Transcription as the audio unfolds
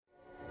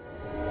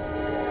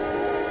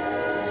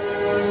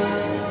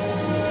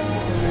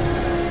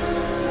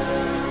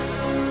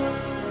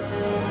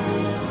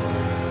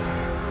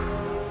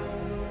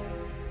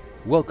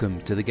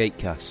Welcome to the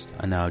Gatecast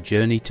and our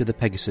journey to the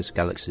Pegasus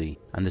Galaxy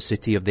and the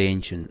city of the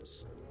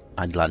ancients,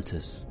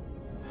 Atlantis.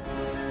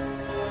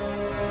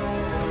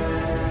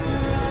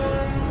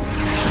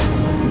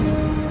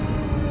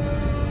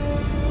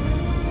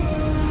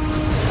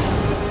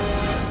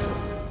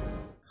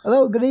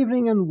 Hello, good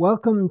evening, and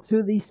welcome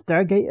to the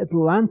Stargate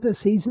Atlantis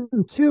Season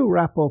 2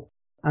 wrap-up.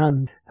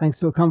 And thanks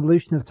to a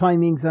convolution of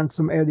timings and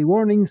some early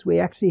warnings, we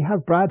actually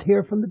have Brad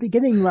here from the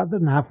beginning rather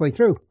than halfway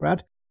through.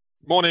 Brad?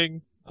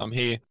 Morning, I'm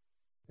here.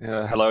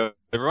 Hello,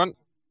 everyone.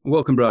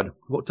 Welcome, Brad.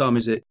 What time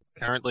is it?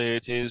 Currently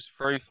it is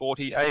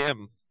 3:40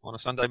 a.m. on a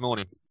Sunday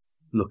morning.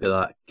 Look at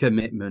that.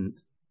 Commitment.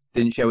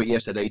 Didn't show it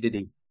yesterday, did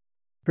he?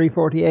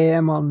 3:40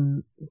 a.m.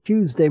 on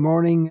Tuesday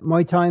morning.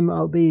 My time,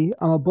 I'll be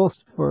on a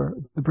bus for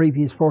the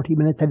previous 40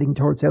 minutes heading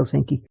towards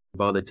Helsinki.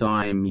 By the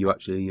time you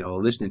actually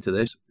are listening to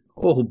this,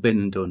 all been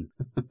and done.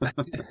 I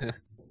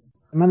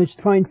managed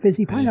to find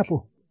fizzy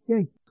pineapple.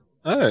 Yay.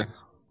 Oh.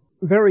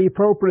 Very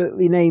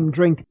appropriately named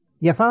drink,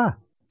 Jaffa.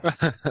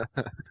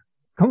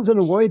 Comes in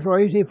a wide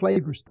variety of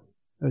flavours.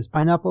 There's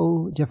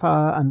pineapple,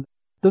 Jaffa, and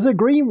there's a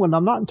green one.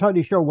 I'm not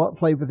entirely sure what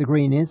flavour the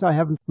green is. I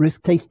haven't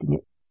risked tasting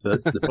it.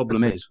 But the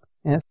problem is,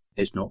 yes,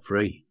 it's not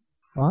free.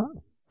 What?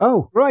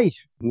 Oh, right.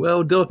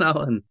 Well done,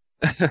 Alan.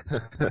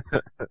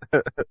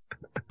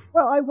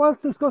 Well, I was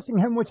discussing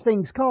how much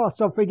things cost,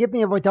 so forgive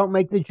me if I don't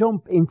make the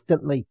jump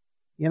instantly.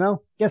 You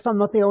know? Guess I'm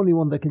not the only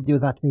one that can do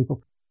that to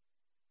people.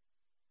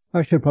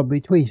 I should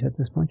probably tweet at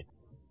this point,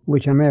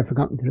 which I may have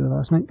forgotten to do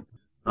last night.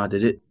 I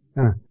did it.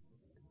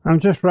 I'm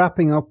just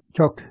wrapping up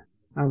Chuck,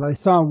 and I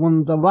saw one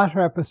of the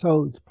latter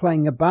episodes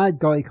playing a bad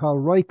guy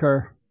called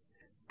Riker,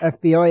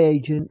 FBI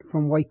agent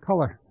from White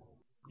Collar.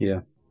 Yeah.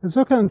 I was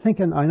looking and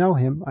thinking, I know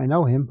him, I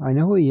know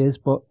who he is,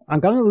 but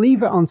I'm going to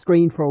leave it on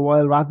screen for a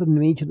while rather than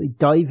immediately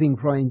diving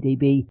for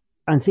IMDb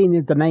and seeing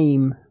if the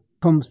name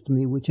comes to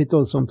me, which it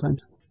does sometimes.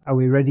 Are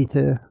we ready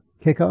to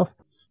kick off?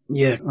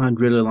 Yeah,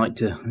 I'd really like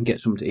to get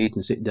something to eat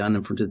and sit down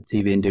in front of the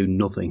TV and do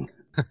nothing.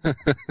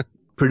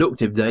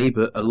 Productive day,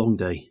 but a long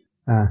day.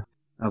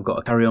 I've got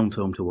a carry-on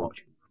film to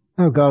watch.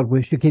 Oh God,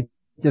 we should keep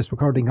this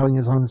recording going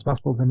as long as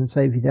possible then and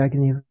save you the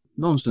agony of it.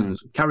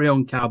 Nonsense. Carry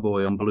On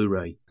Cowboy on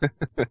Blu-ray.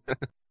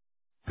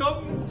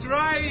 Come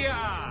try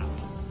ya!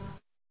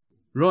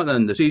 Right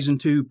then, the Season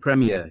 2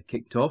 premiere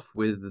kicked off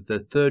with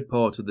the third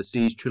part of the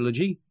Siege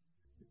trilogy.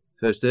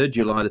 First aired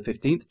July the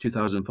 15th,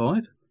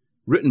 2005.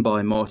 Written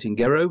by Martin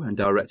Gero and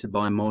directed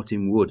by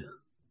Martin Wood.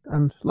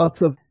 And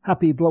lots of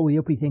happy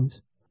blowy-uppy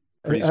things.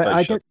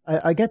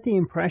 I get the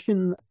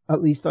impression,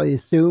 at least I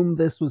assume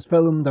this was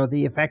filmed or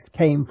the effects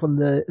came from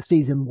the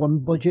Season 1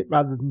 budget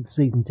rather than the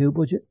Season 2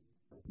 budget.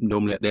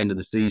 Normally at the end of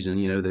the season,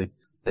 you know,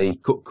 they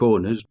cut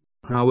corners.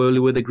 How early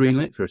were they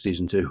greenlit for a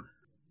Season 2?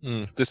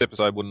 This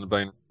episode wouldn't have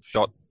been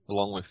shot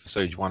along with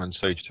Siege 1 and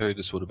Siege 2.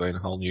 This would have been a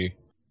whole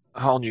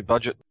new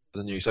budget for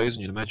the new season,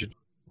 you'd imagine,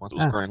 once it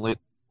was greenlit.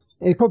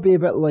 It could be a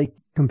bit like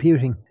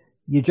computing.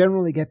 You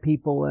generally get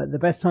people, the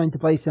best time to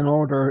place an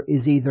order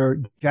is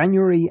either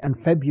January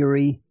and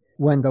February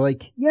when they're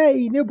like,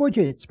 yay, new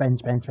budget,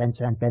 spend.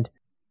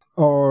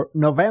 Or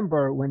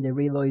November when they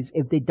realise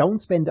if they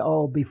don't spend it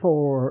all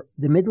before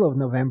the middle of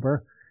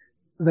November,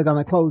 they're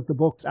going to close the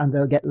books and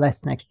they'll get less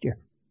next year.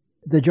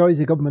 The joys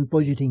of government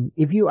budgeting.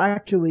 If you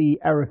actually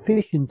are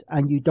efficient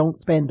and you don't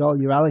spend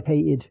all your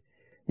allocated,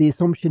 the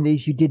assumption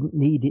is you didn't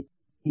need it.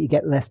 You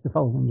get less the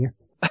following year.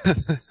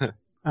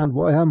 And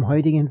why I'm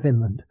hiding in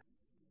Finland.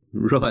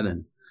 Right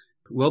then.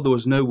 Well, there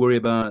was no worry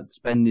about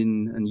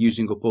spending and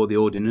using up all the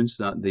ordnance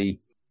that the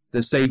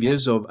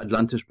saviours of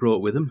Atlantis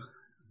brought with them.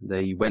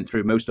 They went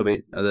through most of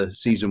it at the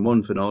Season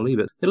 1 finale,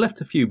 but they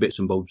left a few bits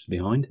and bobs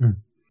behind. Of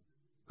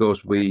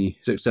course, we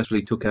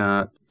successfully took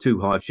out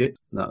 2 hive ships.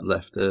 That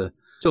left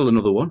still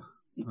another one,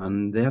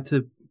 and they had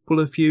to pull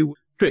a few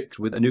tricks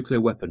with a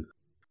nuclear weapon.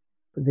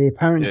 The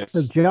appearance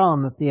of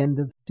John at the end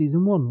of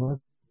Season 1 was?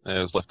 Yeah,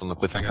 it was left on the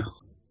cliffhanger.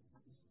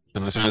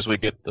 And as soon as we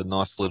get the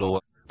nice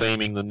little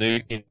beaming the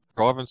nuke in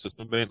province, it's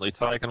immediately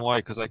taken away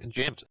because they can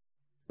jam it.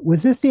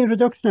 Was this the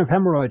introduction of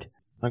Hemorrhoid?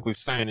 I think we've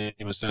seen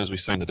him as soon as we've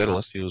seen the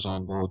Daedalus, he was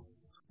on board.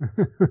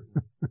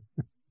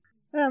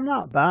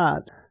 Not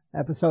bad.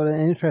 Episode,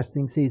 an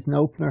interesting season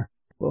opener.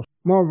 But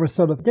more of a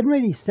sort of, didn't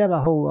really set a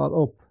whole lot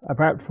up,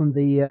 apart from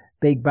the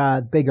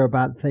bigger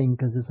bad thing,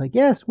 because it's like,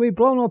 yes, we've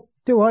blown up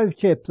 2 hive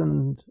ships,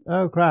 and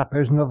oh crap,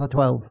 here's another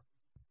 12.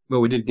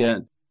 Well, we did get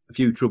a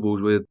few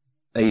troubles with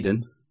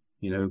Aiden,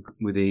 you know,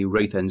 with the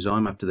Wraith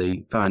enzyme after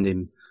they found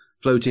him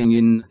floating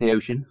in the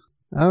ocean.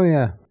 Oh,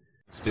 yeah.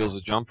 Steals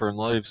a jumper and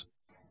leaves.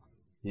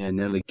 Yeah,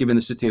 nearly giving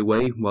the city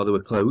away while they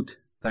were cloaked.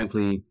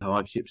 Thankfully, the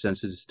hive ship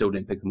sensors still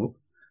didn't pick them up.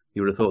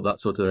 You would have thought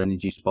that sort of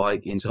energy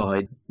spike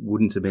inside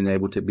wouldn't have been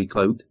able to be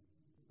cloaked.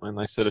 When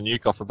they set a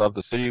nuke off above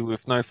the city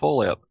with no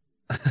fallout.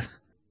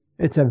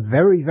 It's a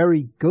very,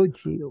 very good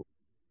shield.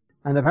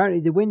 And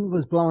apparently the wind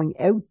was blowing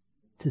out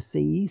to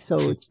sea, so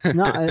it's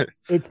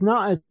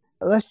not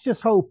let's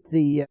just hope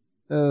the,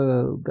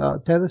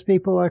 Tellus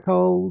people are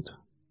called?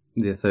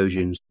 The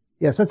Athosians.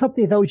 Yes, let's hope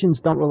the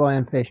Athosians don't rely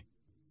on fish.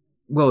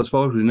 Well, as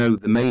far as we know,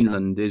 the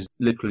mainland is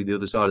literally the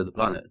other side of the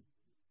planet.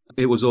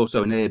 It was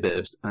also an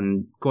airburst,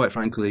 and quite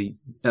frankly,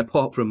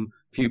 apart from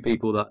a few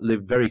people that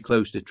live very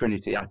close to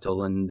Trinity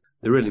Atoll, and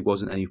there really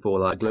wasn't any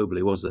fallout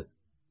globally, was there?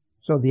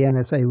 So the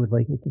NSA would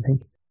like it to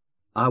think.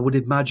 I would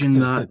imagine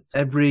that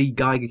every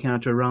Geiger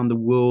counter around the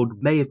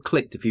world may have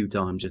clicked a few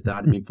times if there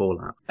had been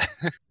fallout.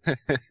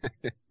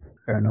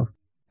 Fair enough.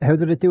 How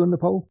did it do in the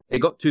poll? It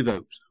got 2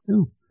 votes.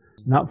 Ooh,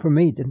 not for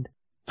me, didn't.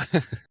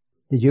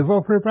 Did you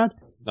vote for it, Brad?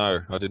 No,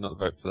 I did not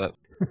vote for that.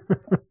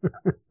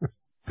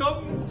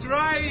 Come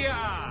try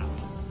ya!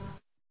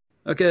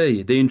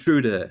 Okay, The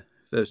Intruder.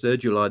 First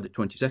aired July the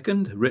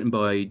 22nd, written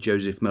by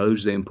Joseph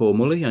Mosley and Paul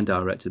Mully, and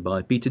directed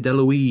by Peter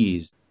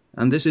DeLuise.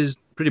 And this is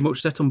pretty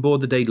much set on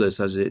board the Daedalus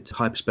as it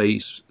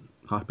hyperspace,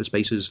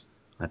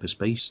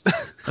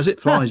 as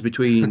it flies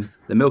between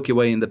the Milky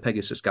Way and the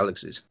Pegasus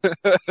galaxies.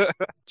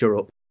 You're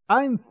up.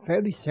 I'm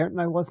fairly certain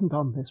I wasn't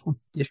on this one.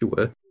 Yes, you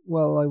were.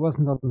 Well, I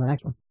wasn't on the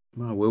next one.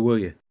 Well, where were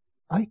you?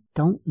 I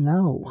don't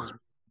know.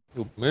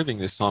 You were moving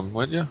this time,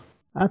 weren't you?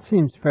 That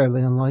seems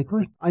fairly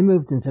unlikely. I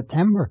moved in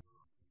September.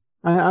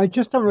 I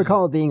just don't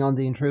recall being on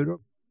The Intruder.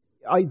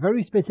 I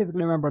very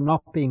specifically remember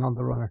not being on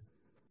The Runner.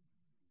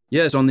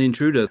 Yes, on The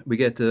Intruder, we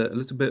get a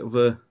little bit of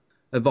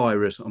a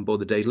virus on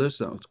board the Daedalus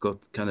that got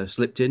kind of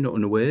slipped in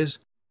unawares.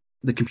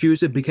 The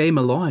computer became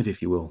alive,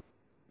 if you will.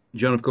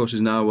 John, of course,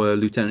 is now a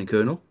lieutenant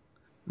colonel.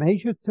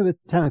 Major to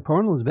lieutenant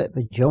colonel is a bit of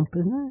a jump,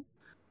 isn't it?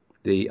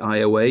 The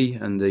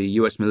IOA and the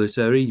US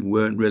military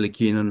weren't really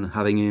keen on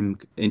having him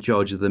in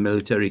charge of the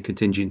military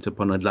contingent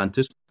upon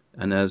Atlantis.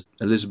 And as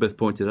Elizabeth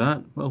pointed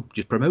out, well,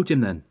 just promote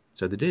him then.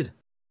 So they did.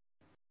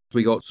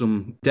 We got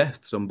some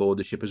deaths on board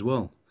the ship as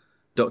well.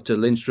 Dr.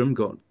 Lindstrom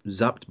got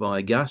zapped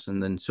by gas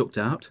and then sucked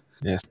out.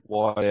 Yes,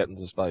 why out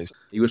into space?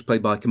 He was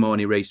played by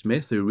Kamani Ray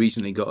Smith, who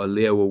recently got a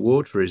Leo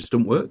Award for his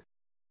stunt work.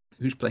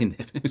 Who's playing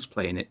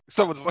it?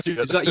 Someone's watching it.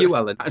 Is that you,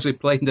 Alan? Actually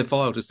playing the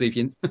file to see if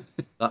you...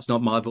 That's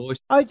not my voice.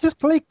 I just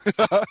clicked.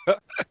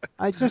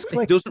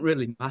 It doesn't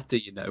really matter,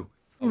 you know.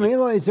 I didn't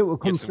realise it would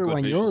come Get some through good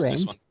on visuals your for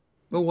this end. one.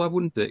 Well, why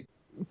wouldn't it?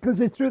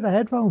 Because it's through the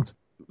headphones.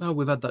 Oh,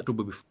 we've had that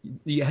trouble before.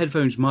 Your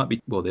headphones might be...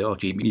 Well, they are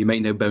cheap. You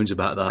make no bones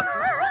about that.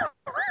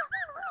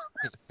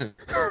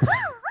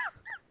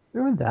 They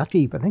weren't that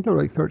cheap. I think they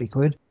were like 30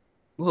 quid.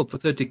 Well, for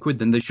 30 quid,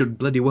 then they should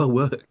bloody well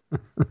work.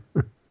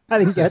 I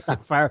didn't get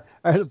that far.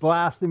 I heard a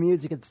blast the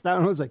music and stuff,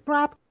 and I was like,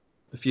 crap.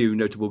 A few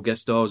notable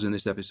guest stars in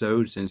this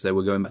episode, since they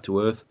were going back to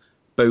Earth.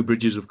 Beau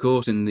Bridges, of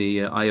course, in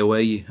the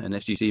IOA and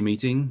SGC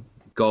meeting.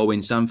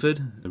 Garwin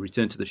Sanford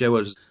returned to the show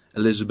as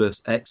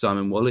Elizabeth's ex,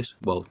 Simon Wallace.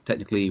 Well,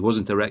 technically he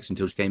wasn't her ex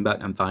until she came back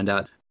and found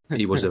out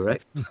he was her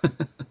ex.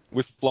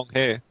 With long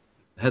hair.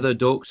 Heather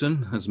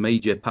Dorkson as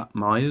Major Pat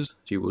Myers.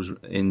 She was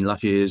in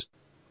last year's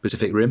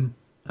Pacific Rim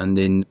and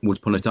in Once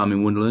Upon a Time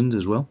in Wonderland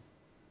as well.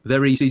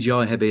 Very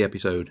CGI heavy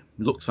episode.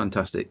 Looks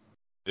fantastic.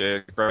 Yeah,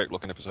 great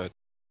looking episode.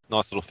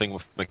 Nice little thing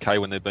with McKay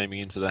when they're beaming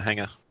into the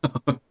hangar.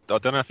 I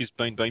don't know if he's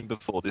been beamed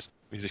before.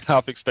 He's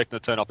half expecting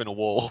to turn up in a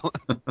wall.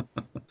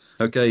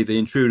 Okay, The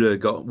Intruder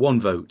got 1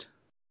 vote.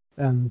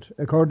 And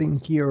according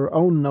to your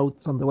own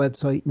notes on the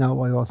website,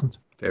 no, I wasn't.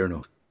 Fair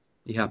enough.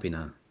 You happy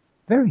now?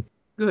 Very.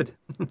 Good.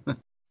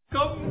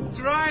 Come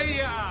try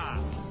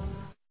ya!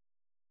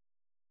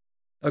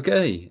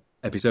 Okay,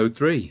 episode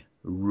 3,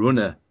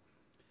 Runner.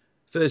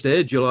 First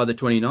aired July the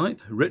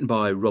 29th, written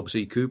by Rob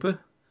C. Cooper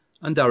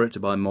and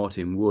directed by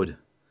Martin Wood.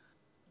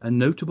 A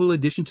notable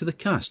addition to the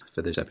cast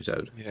for this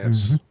episode. Yes.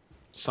 Mm-hmm.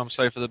 Some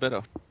say for the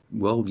better.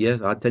 Well,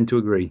 yes, I tend to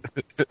agree.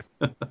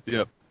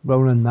 Yep.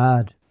 Rolling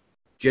mad.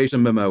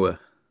 Jason Momoa.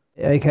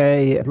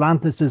 A.k.a.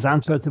 Atlantis'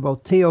 answer to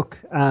both Teok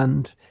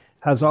and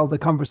has all the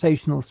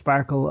conversational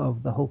sparkle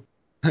of the Hulk.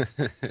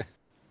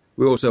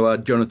 We also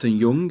had Jonathan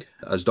Young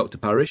as Dr.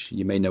 Parrish.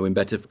 You may know him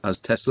better as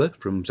Tesla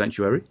from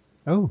Sanctuary.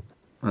 Oh.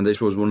 And this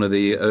was one of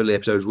the early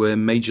episodes where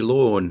Major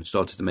Lorne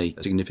started to make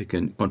a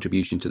significant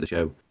contribution to the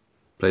show.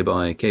 Played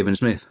by Kevin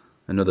Smith,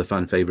 another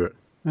fan favourite.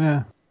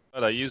 Yeah.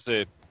 They use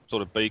their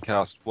sort of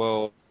B-cast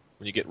well.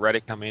 When you get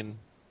Raddick come in,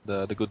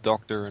 the good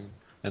doctor,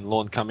 and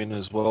Lorne come in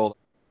as well.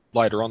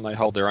 Later on, they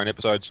hold their own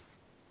episodes.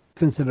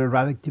 Consider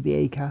Raddick to be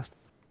A-cast.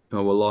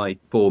 Oh, well, like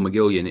Paul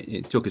McGillion,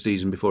 it took a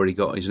season before he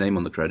got his name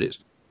on the credits.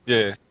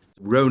 Yeah.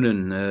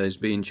 Ronan is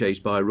being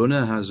chased by a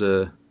runner, has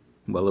a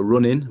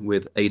run-in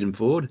with Aidan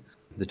Ford.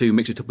 The two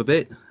mix it up a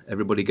bit.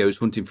 Everybody goes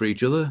hunting for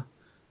each other.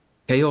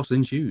 Chaos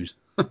ensues.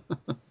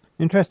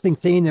 Interesting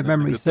scene if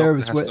memory The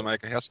serves. doctor has to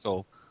make a house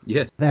call.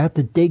 Yeah. They had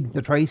to dig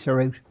the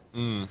tracer out.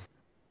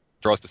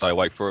 Tries to stay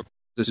awake for it.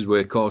 This is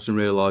where Carson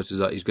realises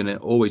that he's going to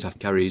always have to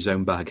carry his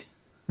own bag.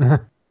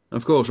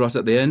 Of course, right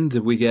at the end,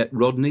 we get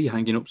Rodney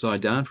hanging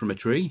upside down from a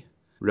tree.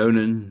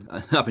 Ronan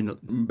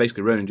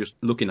just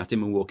looking at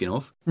him and walking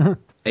off.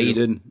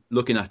 Aidan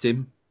looking at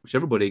him, which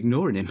everybody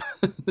ignoring him.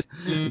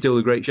 Until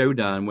the great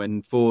showdown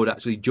when Ford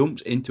actually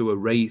jumps into a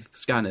Wraith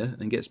scanner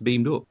and gets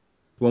beamed up.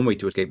 One way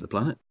to escape the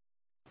planet.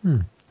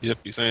 Yep,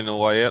 he's seen the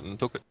way out and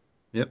took it.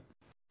 Yep.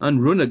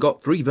 And Runner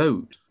got 3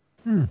 votes.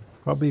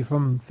 Probably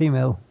from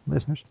female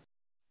listeners.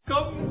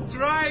 Come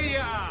try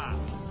ya!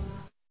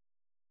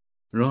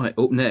 Right,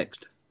 up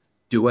next,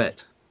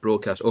 Duet.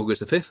 broadcast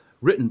August the 5th,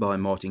 written by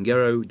Martin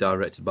Guerrero,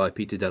 directed by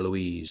Peter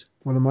DeLuise.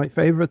 One of my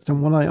favourites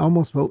and one I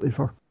almost voted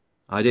for.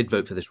 I did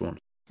vote for this one.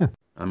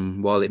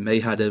 While it may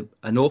had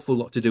an awful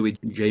lot to do with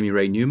Jamie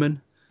Ray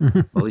Newman,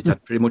 well, it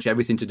had pretty much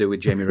everything to do with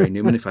Jamie Ray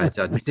Newman, if I had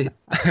to admit it.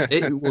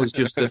 It was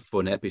just a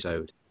fun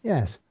episode.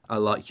 Yes. I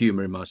like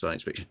humour in my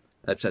science fiction,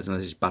 except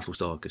unless it's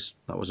Battlestar, because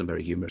that wasn't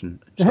very humorous. And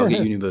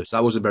Stargate Universe,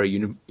 that wasn't very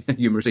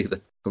humorous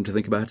either, come to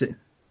think about it.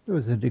 There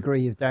was a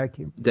degree of dark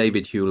humour.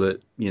 David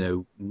Hewlett,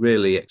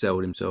 really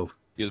excelled himself.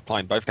 He was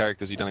playing both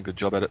characters. He'd done a good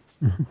job at it.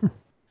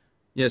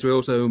 Yes, we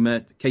also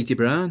met Katie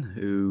Brown,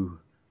 who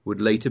would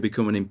later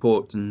become an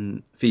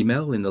important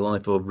female in the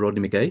life of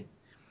Rodney McKay.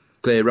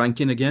 Claire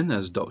Rankin again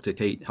as Dr.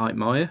 Kate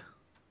Heitmeyer.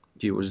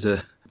 She was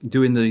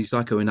doing the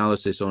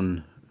psychoanalysis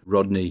on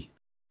Rodney.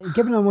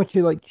 Given how much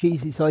you like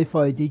cheesy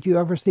sci-fi, did you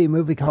ever see a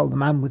movie called The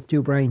Man with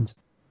Two Brains?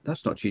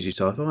 That's not cheesy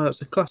sci-fi,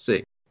 that's a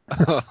classic.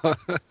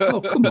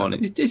 Oh, come on,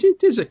 it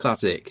is a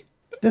classic.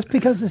 Just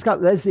because it's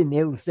got Leslie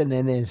Nielsen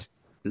in it.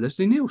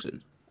 Leslie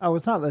Nielsen? Oh,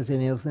 it's not Leslie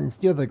Nielsen, it's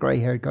the other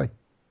grey-haired guy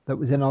that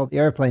was in all the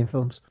Airplane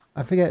films.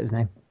 I forget his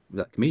name.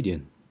 That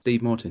comedian,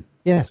 Steve Martin.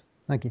 Yes,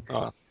 thank you.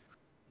 Oh.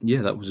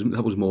 Yeah, that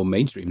was more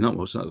mainstream. That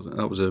was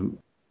a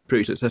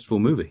pretty successful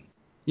movie.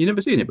 You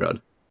never seen it,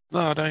 Brad? No,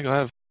 I don't think I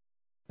have.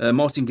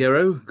 Martin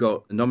Guerrero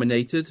got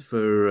nominated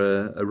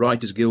for a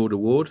Writers Guild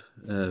Award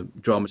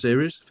drama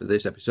series for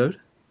this episode,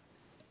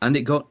 and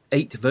it got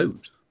 8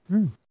 votes.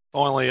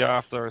 Finally,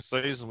 after a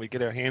season, we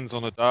get our hands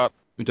on a dart.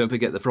 And don't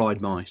forget the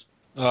fried mice.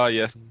 Oh,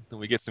 yes, and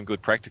we get some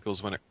good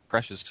practicals when it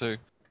crashes, too.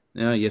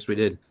 Yeah, yes, we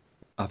did.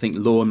 I think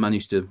Lorne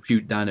managed to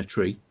shoot down a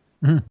tree.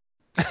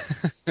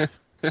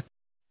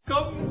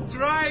 Come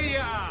try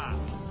ya!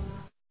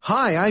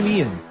 Hi, I'm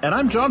Ian. And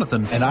I'm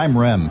Jonathan. And I'm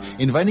Rem,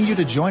 inviting you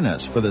to join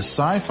us for the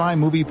Sci-Fi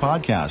Movie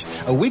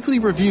Podcast, a weekly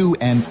review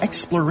and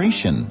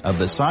exploration of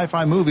the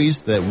sci-fi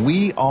movies that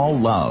we all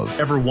love.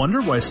 Ever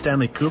wonder why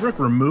Stanley Kubrick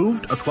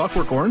removed A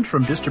Clockwork Orange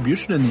from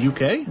distribution in the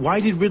UK? Why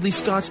did Ridley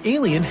Scott's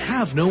Alien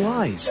have no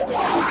eyes?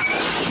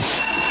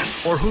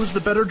 Or who's the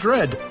better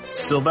Dredd,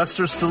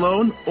 Sylvester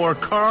Stallone or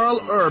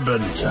Carl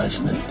Urban?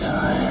 Judgment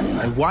time.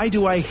 And why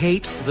do I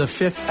hate The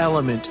Fifth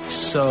Element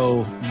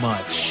so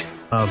much?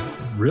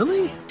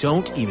 Really?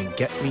 Don't even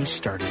get me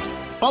started.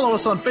 Follow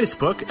us on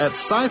Facebook at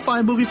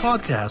Sci-Fi Movie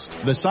Podcast.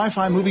 The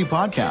Sci-Fi Movie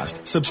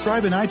Podcast.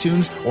 Subscribe in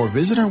iTunes or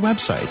visit our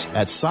website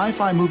at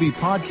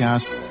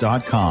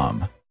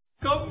sci-fi-moviepodcast.com.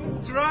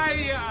 Come try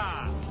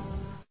ya!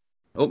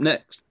 Up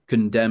next,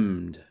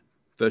 Condemned.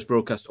 First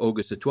broadcast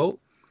August the 12th.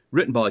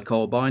 Written by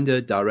Carl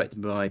Binder,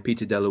 directed by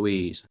Peter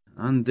DeLuise.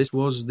 And this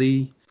was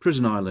the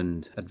Prison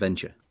Island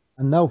adventure.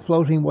 And no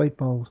floating white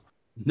balls.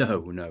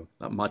 No.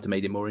 That might have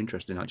made it more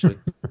interesting, actually.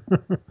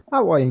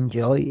 Oh, I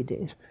enjoyed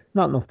it.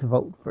 Not enough to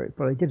vote for it,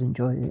 but I did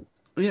enjoy it.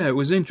 Yeah, it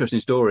was an interesting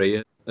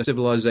story. A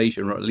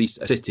civilization, or at least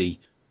a city,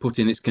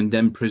 putting its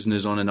condemned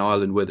prisoners on an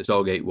island where the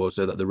Stargate was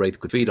so that the Wraith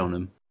could feed on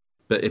them.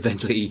 But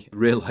eventually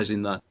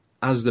realising that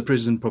as the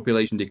prison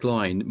population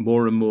declined,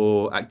 more and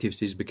more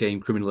activities became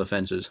criminal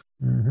offences.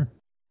 Mm-hmm.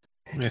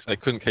 Yes, they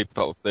couldn't keep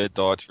up with their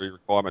dietary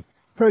requirement.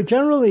 For a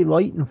generally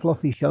light and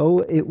fluffy show,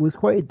 it was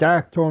quite a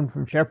dark turn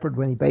from Shepard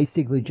when he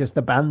basically just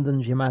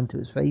abandons your man to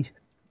his fate.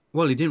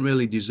 Well, he didn't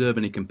really deserve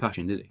any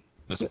compassion, did he?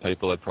 Those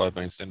people had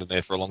probably been sitting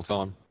there for a long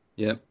time.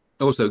 Yeah.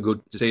 Also good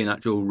to see an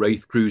actual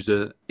Wraith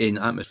cruiser in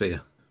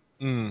atmosphere.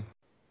 Mm.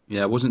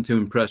 Yeah, I wasn't too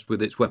impressed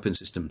with its weapon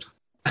systems.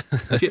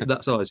 A ship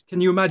that size.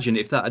 Can you imagine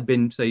if that had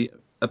been, say,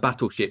 a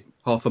battleship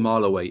half a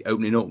mile away,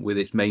 opening up with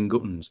its main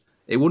guns?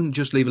 It wouldn't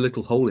just leave a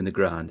little hole in the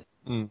ground.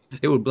 Mm.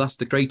 It would blast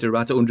the crater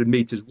at 100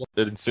 metres.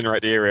 They'd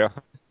incinerate the area.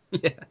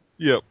 Yeah.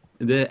 Yep.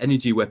 They're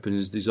energy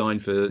weapons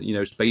designed for,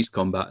 space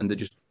combat, and they're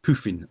just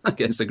poofing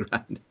against the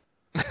ground.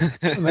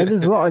 Maybe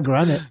there's a lot of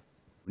granite.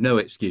 No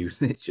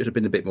excuse. It should have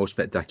been a bit more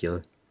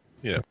spectacular.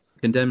 Yeah.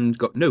 Condemned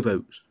got no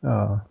votes.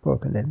 Oh, poor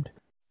Condemned.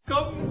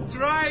 Come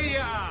try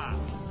ya!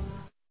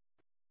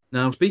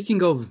 Now,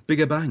 speaking of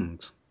bigger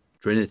bangs,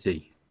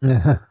 Trinity.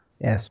 Yes.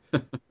 Yes.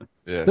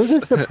 Does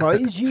it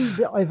surprise you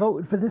that I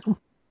voted for this one?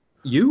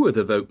 You were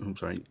the vote. I'm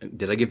sorry.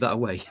 Did I give that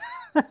away?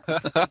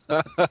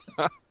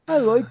 I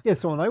like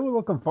this one. I was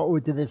looking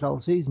forward to this all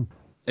season.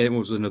 It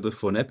was another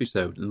fun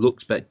episode.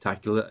 Looked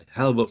spectacular.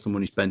 Hell of lots of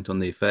money spent on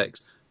the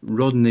effects.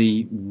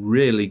 Rodney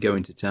really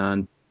going to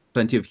town.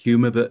 Plenty of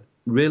humour, but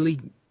really,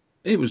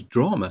 it was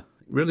drama.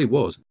 It really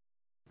was.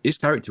 His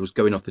character was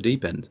going off the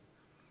deep end.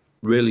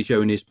 Really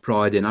showing his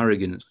pride and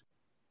arrogance.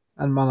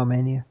 And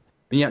monomania.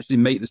 And he actually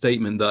made the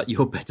statement that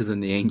you're better than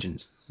the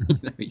Ancients.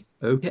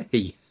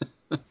 Okay.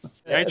 The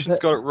Ancients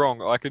got it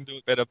wrong. I can do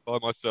it better by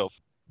myself.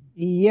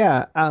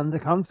 Yeah, and the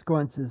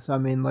consequences,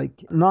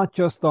 not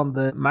just on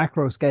the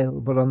macro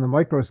scale, but on the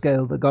micro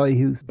scale, the guy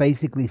who's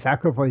basically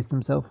sacrificed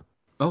himself.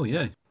 Oh,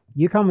 yeah.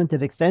 You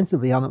commented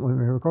extensively on it when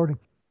we were recording.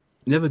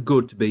 Never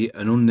good to be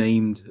an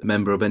unnamed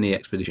member of any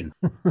expedition.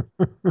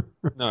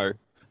 No.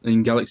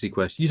 In Galaxy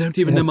Quest, you don't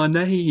even know my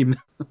name.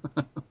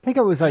 I think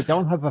it was I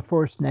don't have a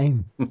first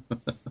name.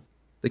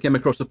 They came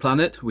across a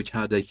planet which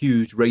had a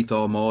huge Wraith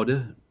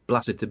armada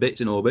blasted to bits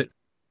in orbit.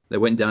 They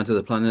went down to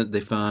the planet.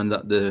 They found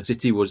that the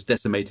city was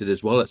decimated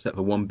as well, except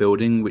for one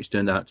building, which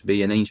turned out to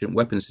be an ancient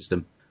weapon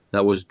system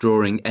that was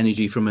drawing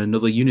energy from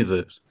another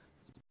universe.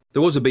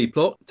 There was a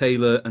B-plot.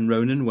 Taylor and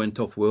Ronan went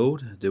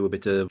off-world, do a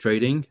bit of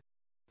trading.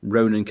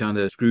 Ronan kind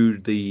of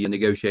screwed the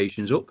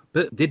negotiations up,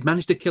 but did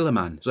manage to kill a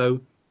man, so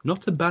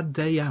not a bad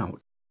day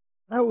out.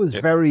 That was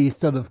very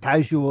sort of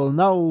casual.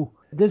 No,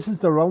 this is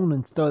the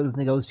Ronan style of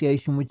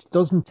negotiation, which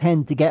doesn't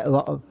tend to get a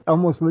lot of,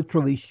 almost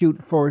literally shoot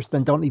first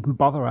and don't even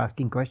bother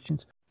asking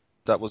questions.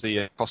 That was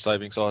the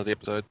cost-saving side of the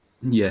episode.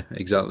 Yeah,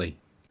 exactly.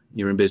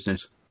 You're in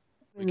business.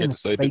 We get to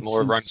see a bit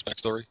more of Ronan's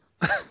backstory.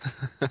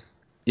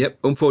 Yep,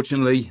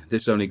 unfortunately,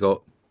 this only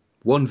got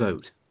one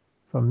vote.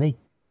 From me.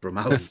 From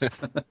Alan.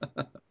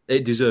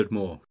 It deserved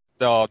more.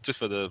 Oh, just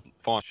for the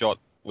final shot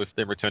with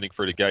them returning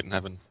through the gate and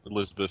having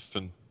Elizabeth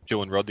and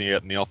Jill and Rodney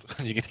out in the office.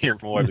 You can hear them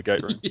from all over the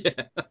gate room.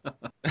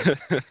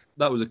 Yeah.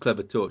 That was a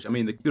clever touch. I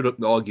mean, they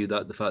could argue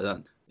that the fact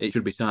that it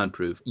should be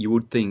soundproof. You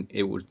would think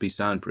it would be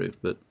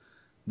soundproof, but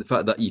the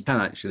fact that you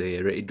can actually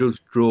hear it, it does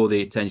draw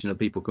the attention of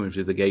people coming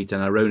through the gate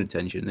and our own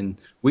attention,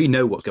 and we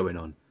know what's going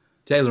on.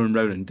 Taylor and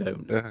Ronan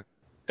don't.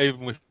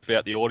 Even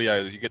without the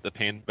audio, you get the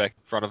pen back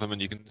in front of him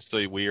and you can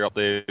see Weir up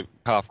there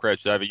half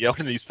crouched over yelling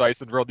in his face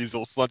and Rodney's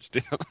all slunched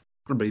down.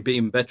 Probably be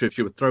even better if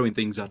she were throwing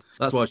things at.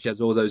 That's why she has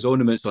all those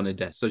ornaments on her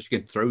desk, so she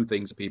can throw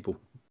things at people.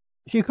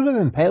 She could have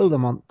impaled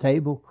them on the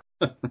table.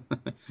 You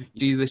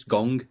see this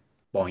gong?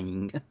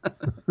 Boing.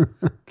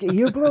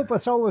 You blew up a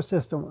solar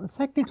system. It's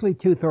technically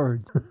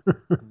 2/3.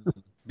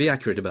 Be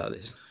accurate about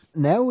this.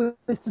 Now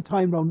is the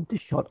time, Ronan, to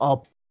shut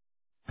up.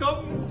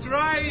 Come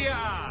try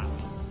ya!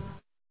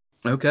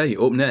 Okay,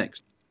 up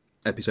next.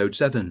 Episode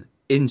 7,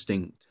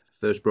 Instinct.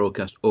 First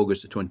broadcast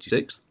August the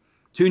 26th.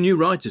 Two new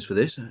writers for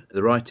this.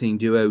 The writing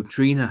duo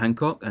Trina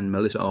Hancock and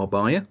Melissa R.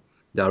 Bayer.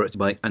 Directed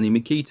by Annie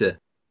Mikita.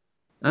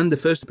 And the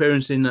first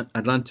appearance in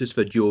Atlantis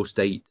for Joe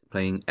State,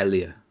 playing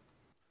Elia.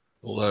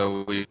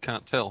 Although we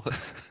can't tell.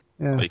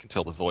 Yeah. Well, you can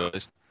tell the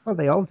voice. Well,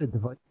 they all did the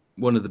voice.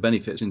 One of the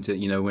benefits, into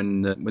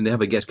when they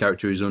have a guest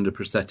character who's under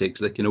prosthetics,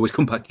 they can always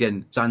come back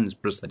again sans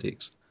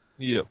prosthetics.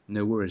 Yeah.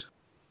 No worries.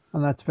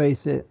 And let's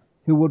face it,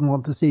 who wouldn't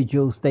want to see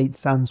Jill State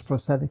sans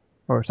prosthetic?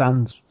 Or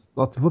sans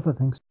lots of other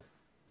things.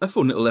 A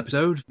fun little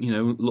episode,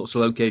 lots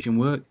of location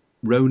work.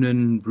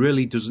 Ronan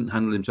really doesn't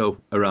handle himself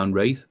around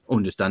Wraith.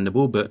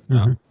 Understandable, but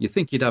you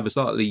think he'd have a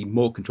slightly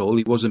more control.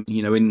 He wasn't,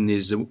 in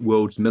his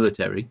world's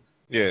military.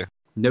 Yeah.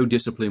 No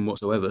discipline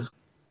whatsoever.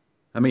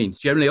 I mean,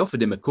 she only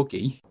offered him a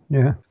cookie.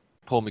 Yeah.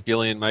 Paul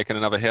McGillian making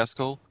another house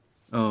call.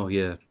 Oh,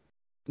 yeah.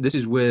 This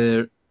is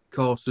where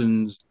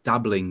Carson's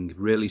dabbling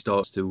really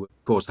starts to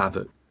cause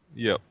havoc.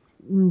 Yep.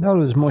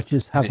 Not as much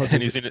as havoc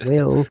And he's in it.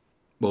 will.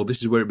 Well,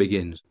 this is where it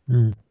begins.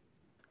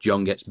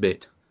 John gets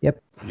bit.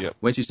 Yep.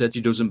 When she said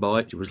she doesn't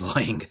bite, she was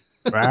lying.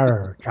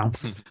 Rawr,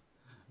 chomp.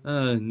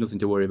 Nothing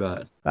to worry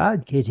about.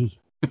 Bad kitty.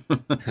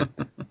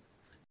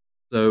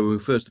 So,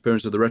 first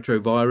appearance of the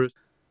retrovirus.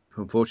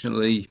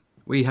 Unfortunately,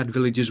 we had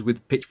villagers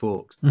with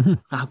pitchforks.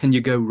 How can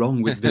you go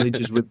wrong with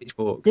villagers with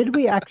pitchforks? Did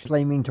we act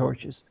flaming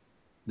torches?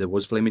 There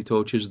was flaming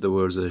torches, there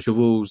was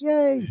shovels,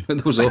 Yay! there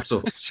was all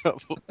sorts.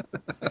 Shovel.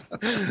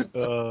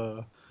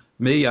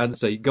 Me, I'd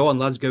say, go on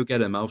lads, go get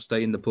them, I'll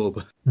stay in the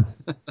pub.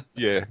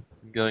 Yeah.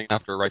 Going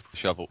after a rape with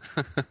a shovel.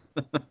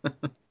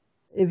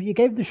 If you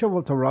gave the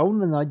shovel to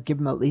Ronan, I'd give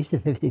him at least a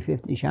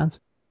 50-50 chance.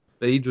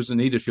 But he doesn't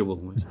need a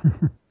shovel.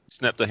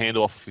 Snap the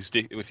handle off his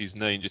stick with his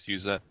knee and just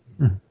use that.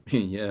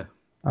 Yeah.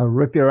 I'll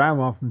rip your arm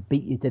off and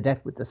beat you to death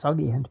with the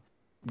soggy end.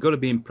 You've got to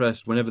be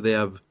impressed whenever they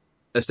have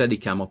a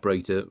Steadicam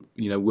operator,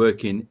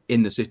 working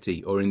in the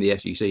city or in the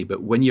SEC,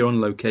 but when you're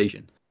on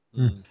location,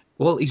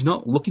 well, he's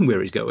not looking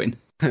where he's going.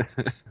 A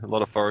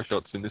lot of forest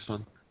shots in this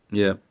one.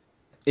 Yeah.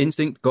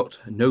 Instinct got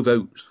no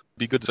votes.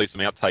 Be good to see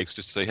some outtakes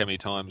just to see how many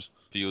times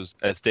he was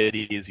as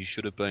steady as he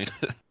should have been.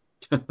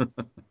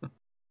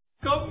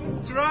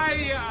 Come try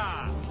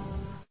ya!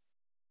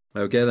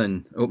 Okay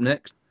then, up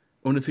next,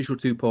 unofficial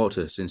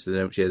two-parter since they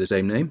don't share the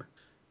same name.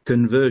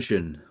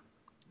 Conversion.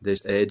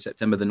 This aired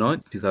September the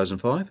 9th,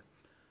 2005.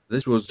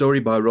 This was a story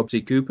by Rob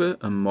C. Cooper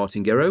and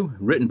Martin Gero,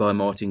 written by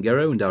Martin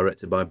Gero and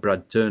directed by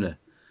Brad Turner.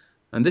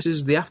 And this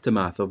is the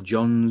aftermath of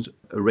John's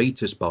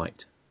Aratus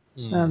bite.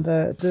 And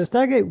the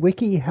Stargate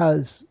Wiki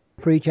has,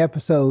 for each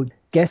episode,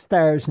 guest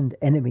stars and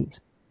enemies.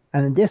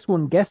 And in this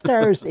one, guest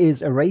stars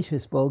is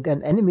Aratus Bug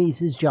and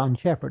enemies is John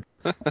Shepard.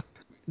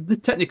 They're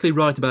technically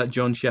right about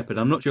John Shepard.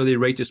 I'm not sure the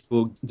Aratus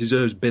bug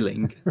deserves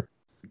billing.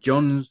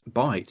 John's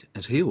bite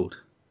has healed.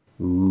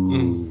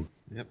 Ooh.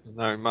 Yep,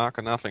 no mark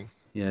or nothing.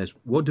 Yes.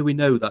 What do we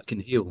know that can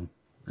heal?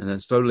 And then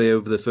slowly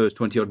over the first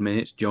 20-odd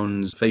minutes,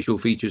 John's facial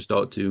features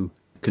start to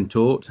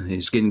contort.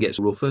 His skin gets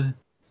rougher.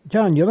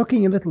 John, you're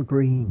looking a little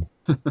green.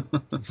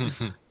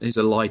 It's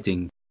a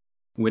lighting.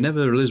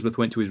 Whenever Elizabeth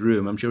went to his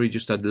room, I'm sure he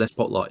just had less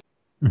spotlight.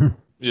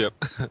 Yep.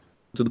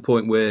 To the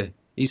point where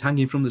he's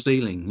hanging from the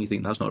ceiling. You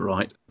think that's not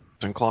right.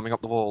 And climbing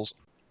up the walls.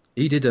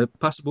 He did a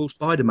passable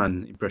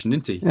Spider-Man impression,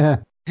 didn't he? Yeah.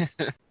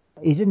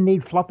 He didn't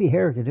need floppy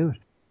hair to do it.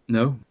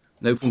 No.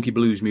 No funky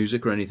blues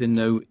music or anything.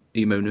 No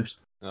emo-ness.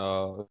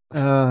 Oh.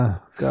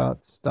 God,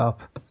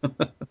 stop.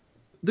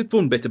 The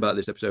fun bit about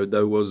this episode,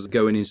 though, was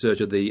going in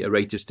search of the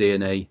Aratus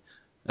DNA.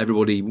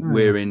 Everybody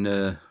wearing,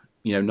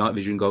 night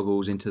vision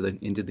goggles into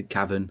the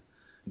cavern.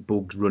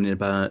 Bugs running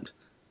about.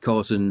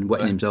 Carson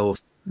wetting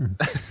himself.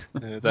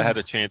 They had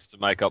a chance to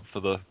make up for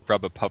the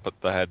rubber puppet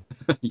they had.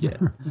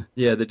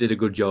 Yeah, they did a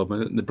good job.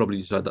 They probably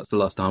decided that's the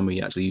last time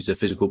we actually used a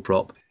physical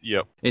prop.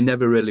 Yep. It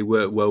never really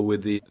worked well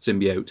with the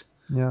symbiote.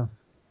 Yeah.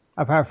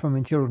 Apart from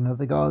in Children of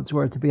the Gods,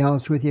 where, to be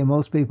honest with you,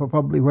 most people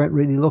probably weren't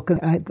really looking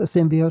at the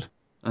symbiote.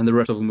 And the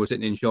rest of them were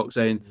sitting in shock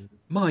saying,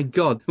 my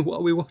God, what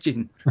are we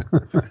watching?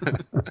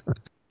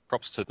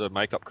 Props to the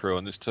makeup crew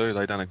on this too.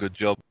 They done a good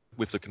job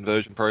with the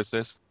conversion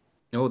process.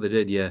 Oh, they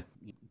did, yeah.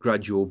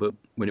 Gradual, but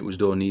when it was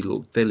done, he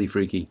looked fairly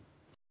freaky.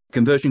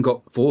 Conversion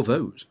got 4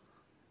 votes.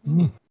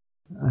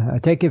 I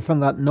take it from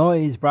that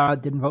noise,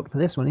 Brad didn't vote for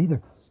this one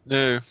either.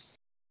 No.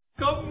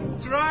 Come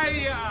try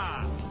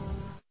ya!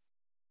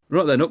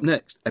 Right then, up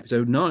next,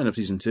 episode 9 of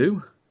season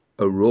 2,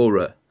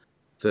 Aurora.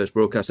 First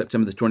broadcast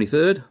September the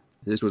 23rd.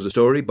 This was a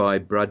story by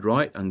Brad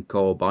Wright and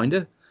Carl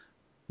Binder,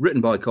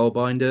 written by Carl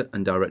Binder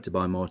and directed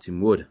by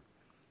Martin Wood.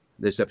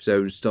 This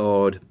episode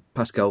starred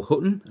Pascal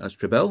Hutton as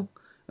Trebell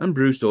and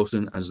Bruce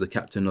Dawson as the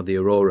captain of the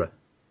Aurora.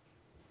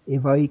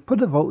 If I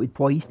could have voted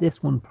twice,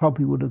 this one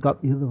probably would have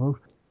got the other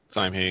vote.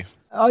 Same here.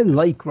 I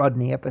like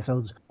Rodney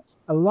episodes.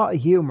 A lot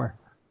of humour.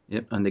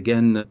 Yep, and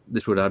again,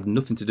 this would have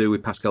nothing to do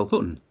with Pascal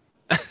Hutton.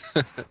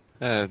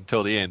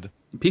 Until the end.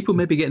 People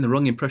may be getting the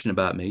wrong impression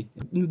about me.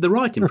 The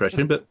right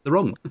impression, but the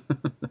wrong.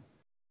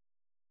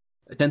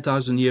 A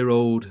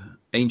 10,000-year-old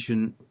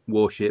ancient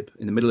warship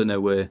in the middle of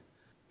nowhere,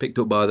 picked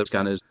up by the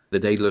scanners. The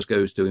Daedalus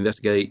goes to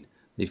investigate.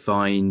 They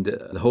find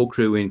the whole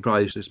crew in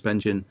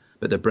cryosuspension,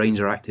 but their brains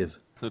are active.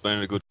 It's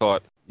been a good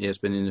fight. Yeah, it's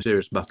been in a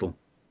serious battle.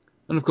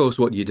 And of course,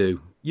 what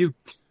do? You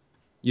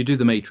do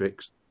the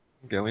Matrix.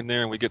 Go in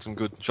there and we get some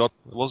good shot.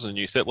 It wasn't a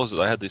new set, was it?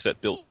 They had this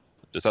set built.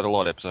 Just had a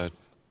light episode.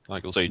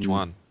 Like it was each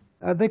one.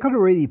 They could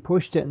have really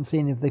pushed it and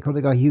seen if they could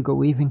have got Hugo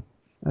Weaving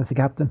as the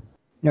captain.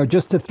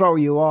 Just to throw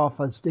you off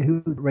as to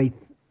who the Wraith.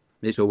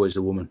 It's always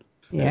the woman.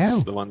 Yeah.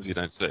 It's the ones you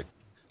don't see.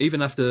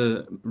 Even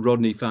after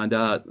Rodney found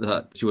out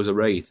that she was a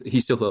Wraith,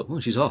 he still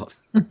thought, she's hot.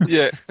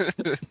 Yeah.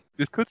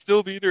 This could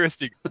still be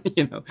interesting.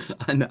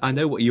 I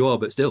know what you are,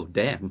 but still,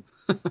 damn.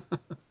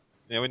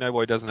 Yeah, we know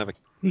why he doesn't have a...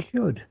 He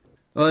should.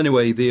 Well,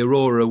 anyway, the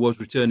Aurora was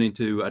returning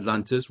to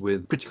Atlantis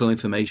with critical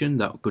information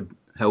that could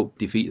help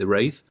defeat the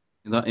Wraith.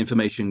 That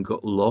information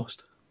got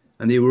lost,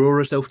 and the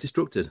Aurora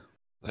self-destructed.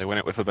 They went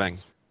out with a bang.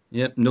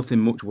 Yep, nothing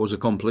much was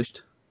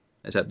accomplished,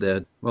 except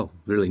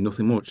really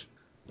nothing much.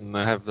 And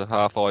they have the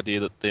half idea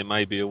that there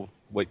may be a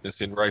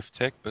weakness in Wraith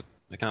tech, but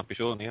they can't be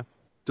sure now.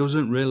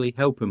 Doesn't really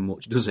help them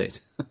much, does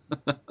it?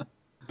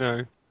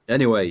 No.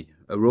 Anyway,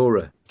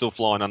 Aurora. Still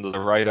flying under the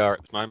radar at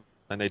the moment.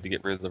 They need to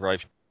get rid of the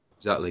Wraith.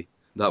 Exactly.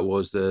 That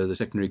was the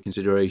secondary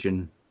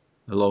consideration,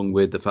 along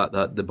with the fact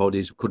that the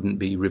bodies couldn't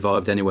be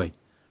revived anyway.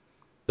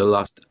 The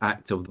last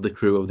act of the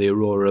crew of the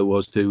Aurora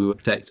was to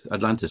protect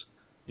Atlantis.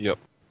 Yep.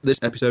 This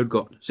episode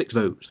got 6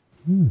 votes.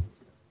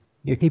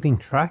 You're keeping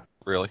track?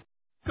 Really?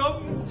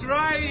 Come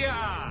try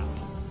ya!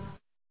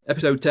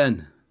 Episode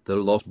 10, The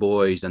Lost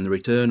Boys and the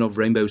Return of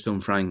Rainbow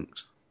Sun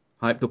Franks.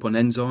 Hyped up on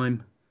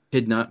enzyme,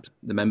 kidnaps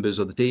the members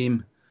of the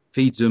team,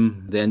 feeds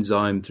them the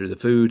enzyme through the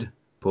food.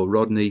 Poor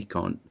Rodney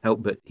can't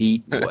help but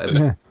eat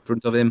whatever's in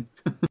front of him.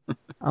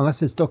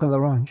 Unless it's stuck in the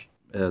orange.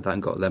 That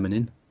ain't got lemon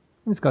in.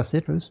 It's got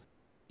citrus.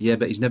 Yeah,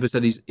 but he's never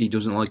said he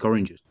doesn't like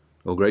oranges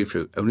or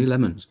grapefruit, only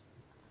lemons.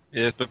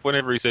 Yes, but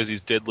whenever he says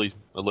he's deadly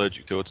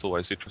allergic to it, it's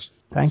always citrus.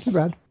 Thank you,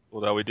 Brad.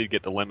 Although we did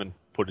get the lemon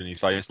put in his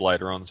face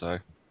later on, so...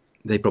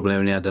 They probably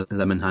only had a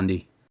lemon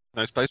handy.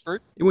 No space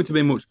fruit? It wouldn't have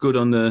been much good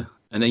on an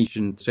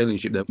ancient sailing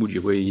ship, though, would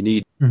you, where you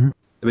need a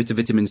bit of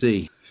vitamin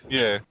C.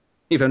 Yeah.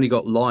 You've only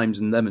got limes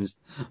and lemons.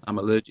 I'm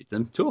allergic to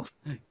them. Tough.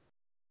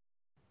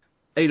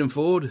 Aidan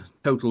Ford,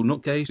 total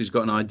nutcase, has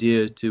got an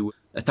idea to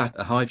attack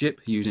a hive ship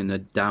using a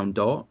down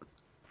dart.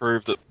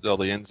 Prove that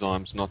the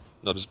enzyme's not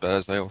as bad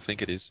as they all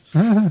think it is.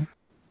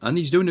 And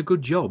he's doing a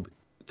good job.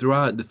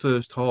 Throughout the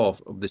first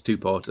half of this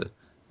two-parter,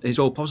 it's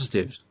all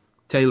positives.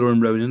 Taylor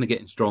and Ronan are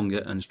getting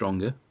stronger and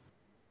stronger.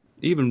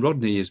 Even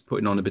Rodney is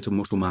putting on a bit of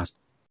muscle mass.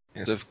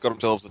 Yeah, they've got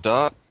themselves a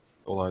dart.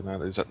 Although, no,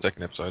 there's that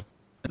second episode.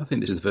 I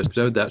think this is the first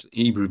episode that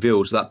he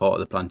reveals that part of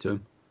the plan to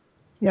him.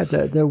 Yeah,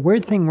 the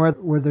weird thing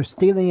where they're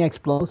stealing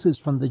explosives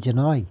from the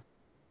Janai.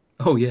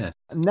 Oh, yeah.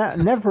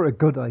 Never a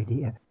good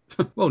idea.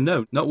 Well,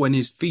 no, not when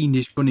his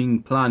fiendish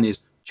cunning plan is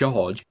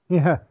charge.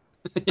 Yeah.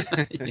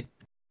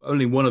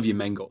 Only one of your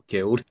men got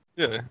killed.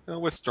 Yeah,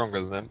 well, we're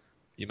stronger than them.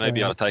 You may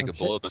be able to take a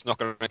bullet, but it's not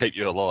going to keep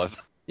you alive.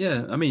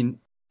 Yeah, I mean,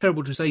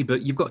 terrible to say,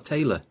 but you've got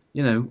Taylor.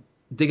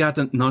 Dig out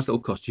a nice little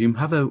costume,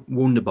 have a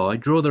wonder buy,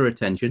 draw their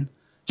attention.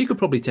 She could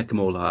probably take them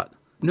all out.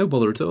 No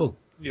bother at all.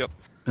 Yep.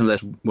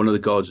 Unless one of the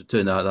guards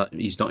turned out that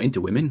he's not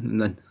into women,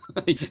 and then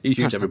he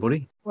shoots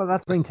everybody. Well,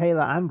 that's bring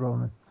Taylor and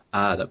Ronan.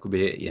 Ah, that could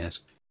be it,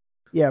 yes.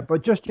 Yeah,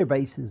 but just your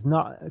bases,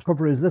 not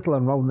cover as little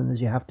on Ronan as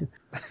you have to.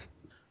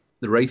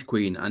 The Wraith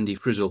Queen, Andy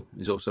Frizzle,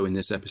 is also in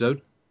this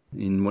episode.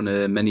 in one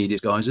of many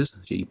disguises.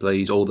 She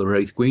plays all the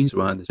Wraith Queens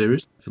throughout the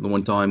series. For the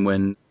one time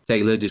when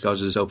Taylor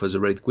disguises herself as a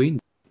Wraith Queen.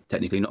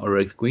 Technically not a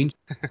Wraith Queen.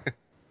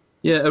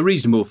 Yeah, a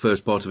reasonable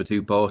first part of a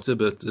two-parter,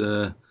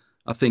 but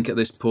I think at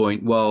this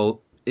point,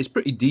 while it's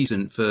pretty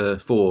decent for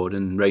Ford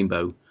and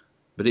Rainbow,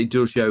 but it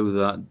does show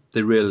that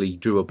they really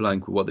drew a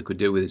blank with what they could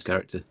do with his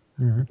character.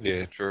 Mm-hmm.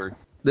 Yeah, true.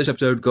 This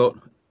episode got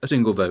a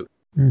single vote.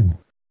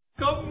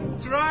 Come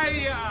try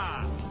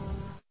ya!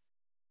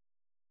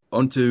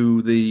 On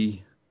to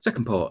the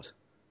second part,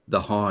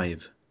 The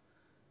Hive.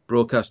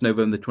 Broadcast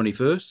November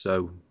 21st,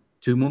 so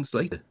 2 months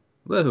later.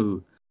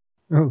 Whoa.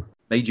 Oh.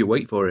 Made you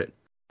wait for it.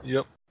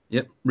 Yep.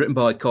 Yep. Written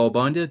by Carl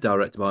Binder,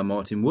 directed by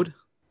Martin Wood.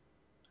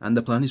 And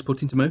the plan is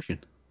put into motion.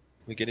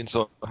 We get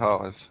inside the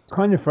Hive.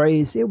 Kind of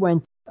phrase, it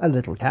went a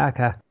little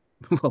caca.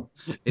 Well,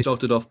 it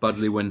started off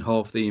badly when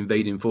half the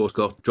invading force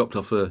got dropped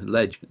off a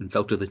ledge and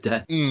fell to their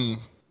death.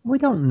 We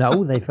don't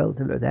know they fell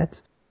to their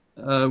death.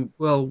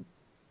 Well,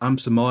 I'm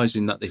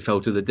surmising that they fell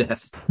to their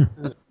death.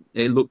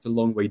 It looked a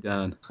long way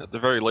down. At the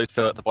very least,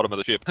 fell at the bottom of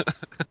the ship.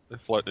 They're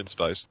floating in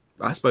space.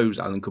 I suppose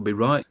Alan could be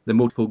right. The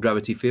multiple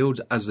gravity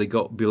fields, as they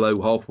got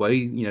below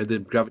halfway, the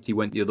gravity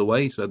went the other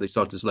way, so they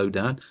started to slow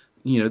down.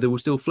 They were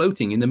still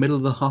floating in the middle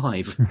of the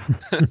hive.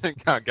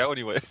 Can't go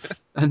anywhere.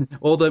 And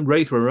all the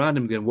Wraith were around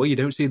him going, well, you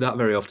don't see that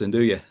very often,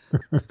 do you?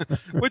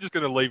 We're just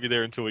going to leave you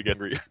there until we get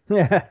rid of you.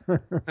 Yeah.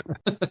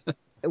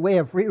 We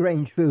have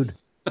free-range food.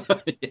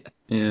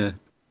 Yeah.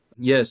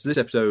 Yes, this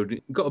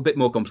episode got a bit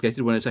more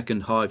complicated when a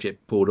second hive ship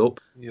pulled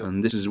up. Yep.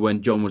 And this is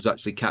when John was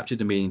actually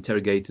captured and being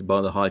interrogated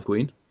by the Hive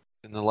Queen.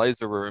 In the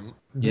laser room.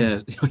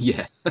 Yeah,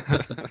 yeah.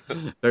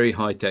 Very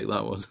high-tech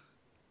that was.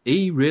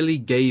 He really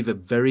gave a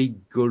very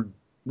good,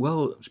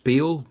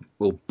 spiel,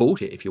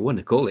 bullshit if you want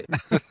to call it.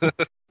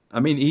 I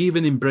mean, he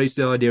even embraced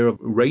the idea of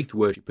Wraith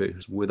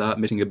worshippers without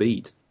missing a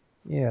beat.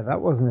 Yeah,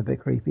 that wasn't a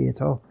bit creepy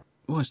at all.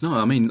 Well, it's not.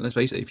 I mean, let's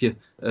face it, if you're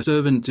a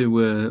servant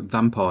to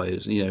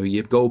vampires,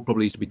 your goal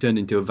probably is to be turned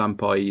into a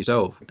vampire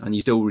yourself, and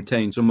you still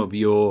retain some of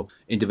your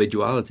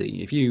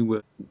individuality. If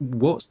you,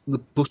 what's the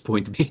plus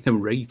point of being a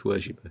Wraith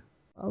worshipper?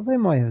 Well, they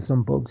might have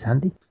some bugs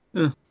handy.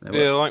 Yeah,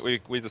 like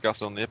we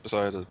discussed on the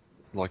episode,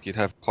 like you'd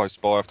have close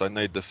by if they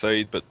need to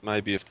feed, but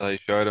maybe if they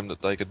showed them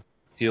that they could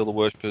heal the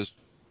worshippers,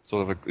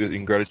 sort of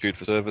in gratitude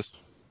for service.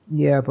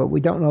 Yeah, but we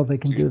don't know if they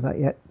can do that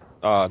yet.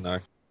 Ah, no.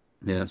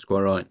 Yeah, that's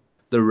quite right.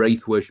 The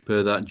Wraith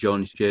worshipper that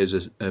John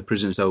shares a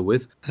prison cell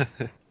with,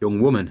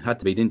 young woman, had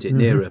to be, didn't it?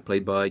 Neera,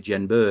 played by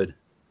Jen Bird.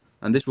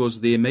 And this was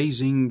the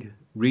amazing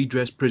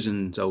redress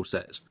prison cell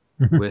sets,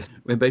 where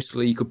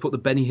basically you could put the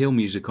Benny Hill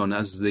music on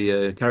as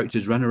the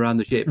characters ran around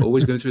the ship,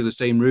 always going through the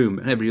same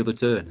room every other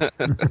turn.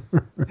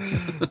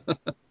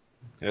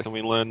 Yes, and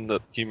we learned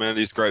that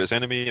humanity's greatest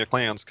enemy are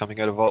clowns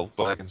coming out of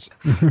Volkswagens.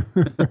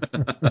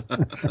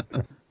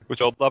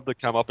 Which I'd love to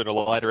come up in a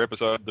later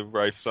episode of the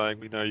Wraith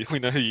saying, we know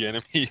who your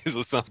enemy is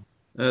or something.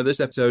 This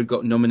episode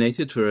got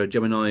nominated for a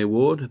Gemini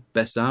Award,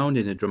 Best Sound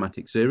in a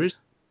Dramatic Series,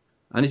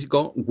 and it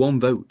got 1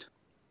 vote.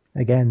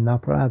 Again,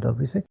 not proud,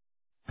 obviously.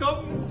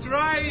 Come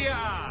try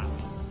ya!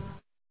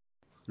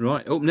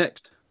 Right, up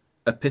next,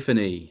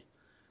 Epiphany.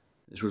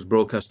 This was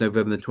broadcast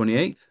November the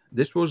 28th.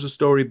 This was a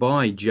story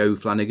by Joe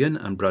Flanagan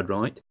and Brad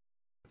Wright.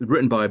 It was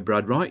written by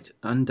Brad Wright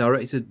and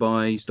directed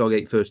by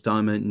Stargate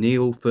first-timer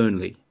Neil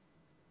Fernley.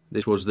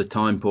 This was the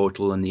time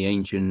portal and the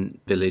ancient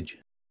village.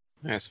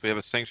 Yes, we have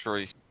a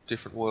sanctuary,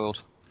 different world.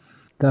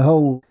 The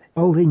whole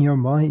in your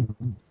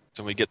mind.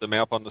 So we get the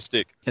mouth on the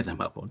stick. Get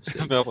them up on the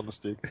stick. Mouth on the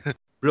stick.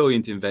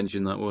 Brilliant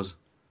invention that was.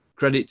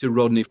 Credit to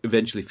Rodney for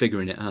eventually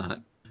figuring it out.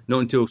 Not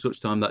until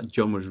such time that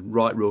John was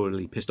right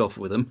royally pissed off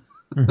with him.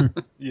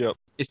 Yep.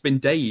 It's been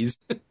days.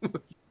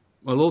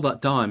 Well, all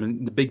that time,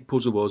 and the big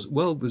puzzle was,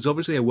 there's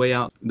obviously a way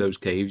out of those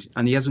caves,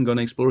 and he hasn't gone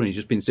exploring, he's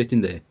just been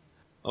sitting there.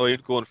 Oh,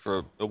 he'd gone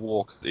for a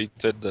walk. He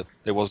said that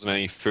there wasn't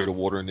any food or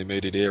water in the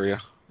immediate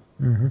area.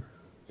 Mm-hmm.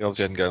 He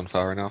obviously hadn't gone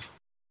far enough.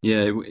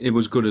 Yeah, it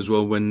was good as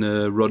well when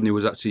Rodney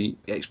was actually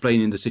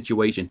explaining the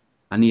situation,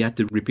 and he had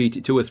to repeat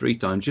it 2 or 3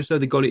 times, just so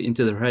they got it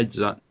into their heads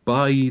that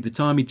by the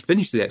time he'd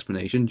finished the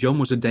explanation, John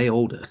was a day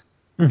older.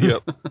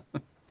 Yep.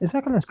 Is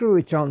that going to screw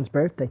with John's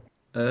birthday?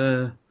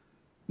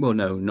 Well,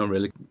 no, not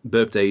really.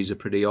 Birthdays are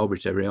pretty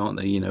arbitrary, aren't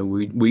they?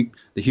 We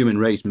the human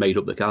race made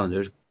up the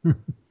calendar.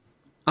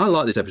 I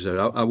like this episode.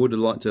 I would have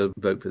liked to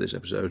vote for this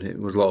episode. It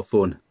was a lot of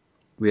fun.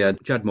 We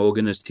had Chad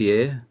Morgan as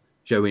Tier,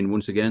 showing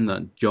once again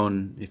that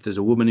John, if there's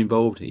a woman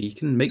involved, he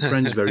can make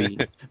friends very,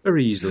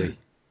 very easily.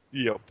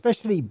 Yep.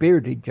 Especially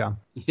bearded John.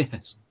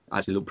 Yes.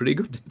 Actually looked pretty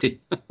good,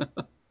 didn't he?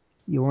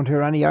 You won't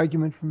hear any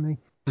argument from me?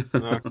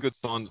 Good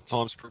sign that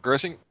time's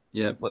progressing.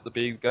 Yeah. Let the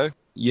beard go.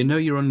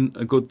 You're on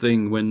a good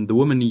thing when the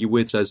woman you're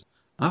with says,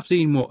 I've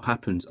seen what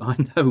happens, I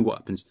know what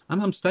happens,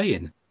 and I'm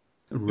staying.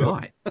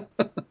 Right.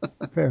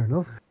 Fair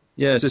enough.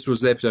 Yes, this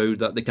was the episode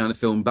that they kind of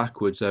filmed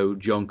backwards so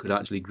John could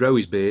actually grow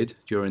his beard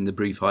during the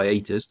brief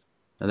hiatus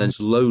and then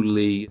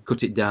slowly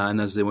cut it down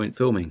as they went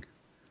filming.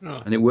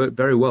 Oh. And it worked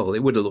very well. It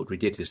would have looked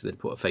ridiculous if they'd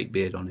put a fake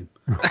beard on him.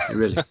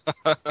 Really.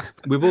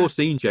 We've all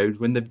seen shows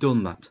when they've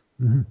done that.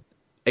 Mm-hmm.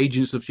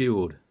 Agents of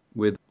S.H.I.E.L.D.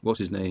 with, what's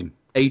his name?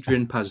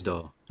 Adrian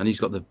Pasdar, and he's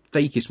got the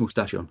fakest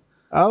moustache on.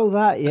 Oh,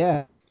 that,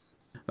 yeah.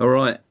 All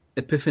right,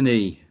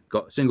 Epiphany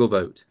got a single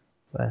vote.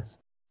 Yes.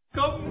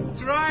 Come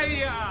try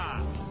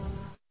ya!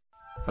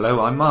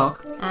 Hello, I'm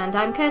Mark. And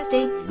I'm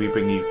Kirsty. We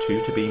bring you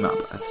Two to Beam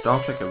Up, a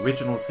Star Trek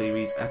Original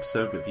Series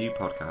episode review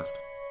podcast.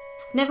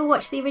 Never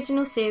watched the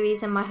original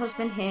series, and my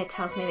husband here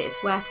tells me that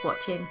it's worth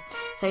watching.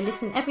 So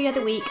listen every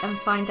other week and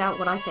find out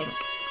what I think.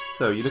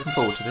 So, you looking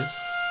forward to this?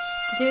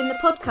 To doing the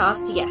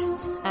podcast,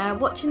 yes.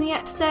 Watching the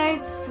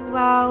episodes,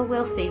 well,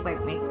 we'll see,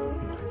 won't we?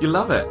 You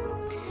love it?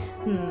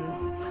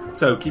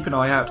 So keep an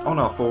eye out on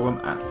our forum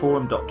at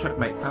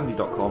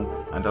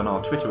forum.trekmatefamily.com and on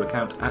our Twitter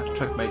account at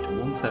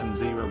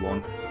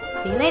trekmate1701.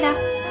 See you later.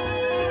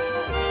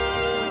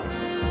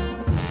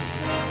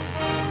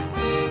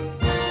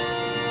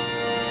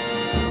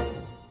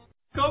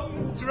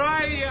 Come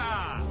try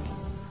ya!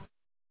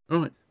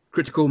 Right,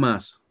 Critical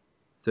Mass,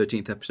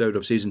 13th episode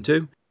of Season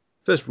 2.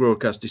 First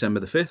broadcast December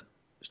the 5th.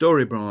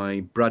 Story by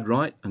Brad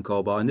Wright and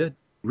Carl Binder.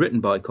 Written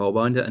by Carl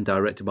Binder and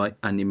directed by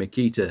Andy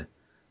Makita.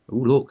 Oh,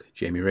 look,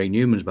 Jamie Ray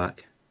Newman's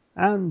back.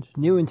 And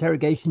new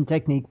interrogation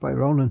technique by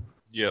Ronan.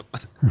 Yep.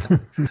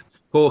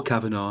 Poor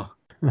Kavanagh.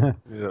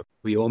 Yep.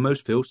 We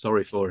almost feel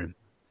sorry for him.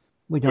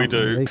 We don't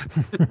do.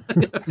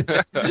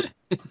 Really.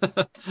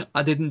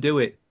 I didn't do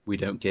it. We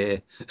don't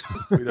care.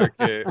 We don't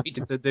care. We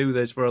had to do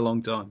this for a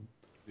long time.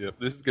 Yep,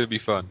 this is going to be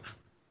fun.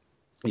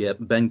 Yeah,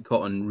 Ben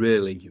Cotton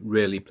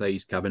really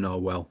plays Kavanagh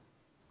well.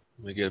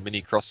 We get a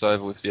mini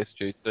crossover with the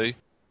SGC.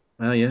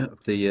 Oh yeah,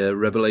 the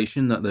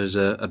revelation that there's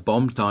a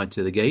bomb tied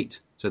to the gate,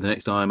 so the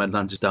next time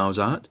Atlantis dives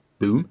out,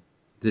 boom.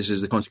 This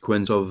is the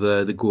consequence of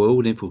the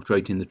Goa'uld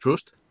infiltrating the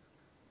Trust.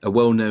 A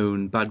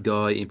well-known bad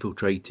guy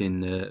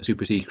infiltrating a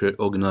super-secret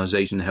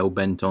organisation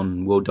hell-bent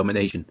on world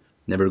domination.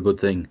 Never a good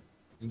thing.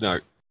 No.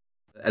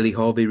 Ellie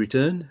Harvey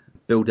returned.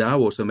 Bill Dow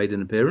also made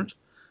an appearance.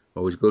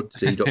 Always good to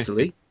see Dr.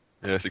 Lee.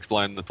 Yes,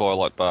 explain the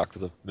Twilight Bark to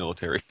the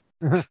military.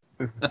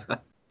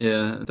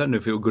 Yeah, I don't know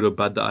if it was good or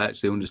bad that I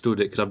actually understood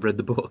it, because I've read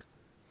the book.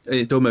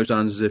 It almost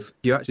sounds as if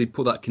you actually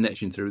put that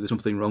connection through, there's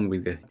something wrong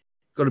with you.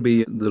 It's got to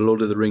be the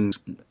Lord of the Rings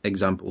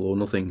example or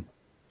nothing.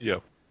 Yeah.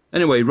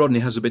 Anyway, Rodney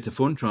has a bit of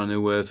fun trying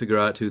to figure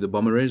out who the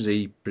bomber is.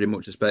 He pretty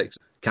much suspects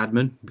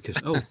Cadman because,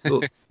 oh,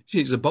 look,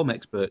 she's a bomb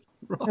expert.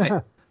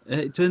 Right.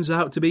 It turns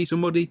out to be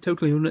somebody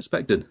totally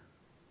unexpected.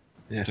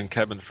 Yes, and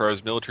Cadman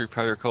throws military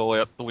protocol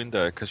out the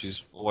window because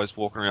she's always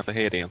walking around with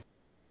her hair down.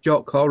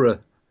 Shock horror.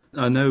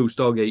 I know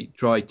Stargate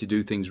tried to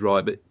do things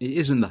right, but it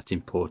isn't that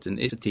important.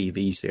 It's a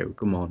TV show,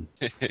 come on.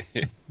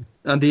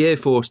 And the Air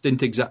Force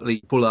didn't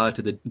exactly pull out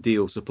of the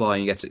deal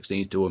supplying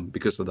F-16s to them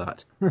because of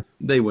that.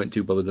 They weren't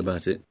too bothered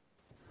about it.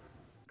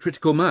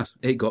 Critical Mass,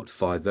 it got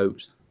 5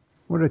 votes.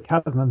 What did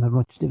Cadman have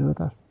much to do with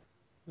that?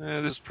 Yeah,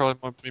 this is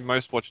probably my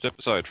most watched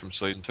episode from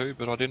Season 2,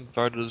 but I didn't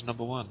vote it as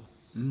number 1.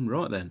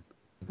 Right then.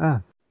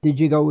 Did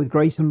you go with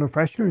Grace Under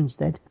Pressure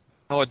instead?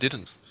 No, I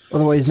didn't.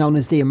 Otherwise known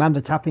as the Amanda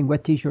Tapping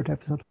Wet T-shirt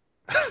episode.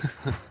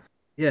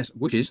 Yes,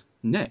 which is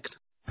next.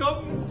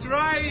 Come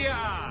try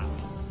ya!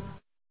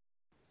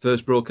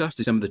 First broadcast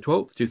December the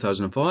 12th,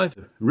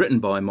 2005. Written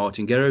by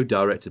Martin Gero,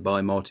 directed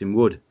by Martin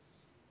Wood.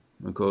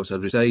 Of course,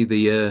 as we say,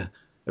 a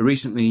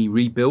recently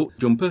rebuilt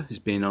jumper has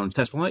been on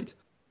test flight.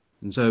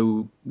 And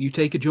so you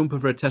take a jumper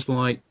for a test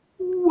flight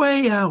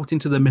way out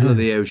into the middle of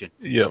the ocean.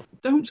 Yep.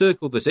 Don't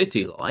circle the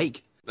city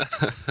like.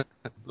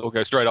 Or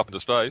go straight up into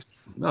space.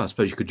 Well, I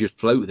suppose you could just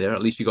float there.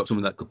 At least you got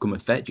someone that could come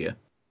and fetch you.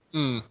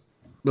 Mm.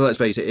 Well, let's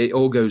face it, it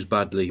all goes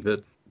badly.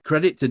 But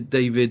credit to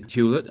David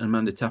Hewlett and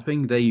Amanda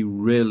Tapping. They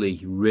really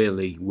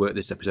worked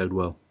this episode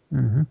well.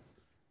 Mm-hmm.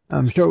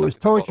 I'm sure it was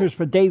torturous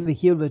for David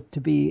Hewlett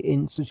to be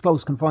in such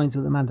close confines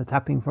with Amanda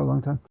Tapping for a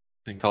long time.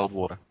 In cold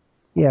water.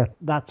 Yeah,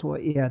 that's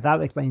what. Yeah,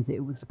 that explains it.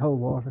 It was the cold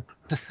water.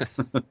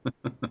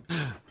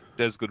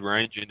 There's good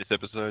range in this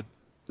episode.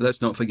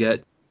 Let's not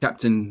forget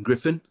Captain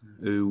Griffin,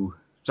 who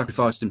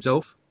sacrificed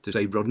himself to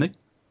save Rodney.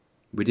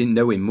 We didn't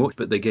know him much,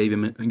 but they gave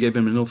him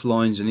enough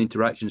lines and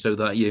interaction so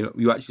that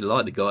you actually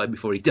liked the guy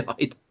before he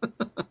died.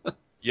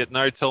 Yet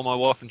no tell my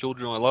wife and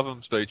children I love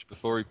him speech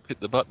before he hit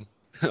the button.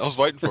 I was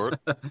waiting for it.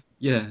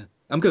 Yeah,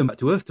 I'm going back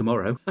to Earth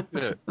tomorrow.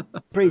 Yeah.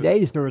 3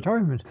 days to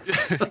retirement.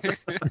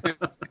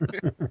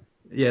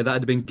 Yeah, that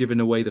had been giving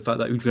away the fact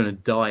that he was going to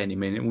die any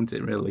minute, wouldn't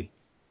it, really?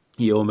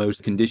 You're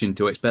almost conditioned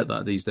to expect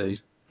that these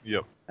days.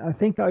 Yep. I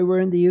think I were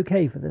in the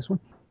UK for this one.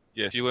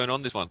 Yes, you weren't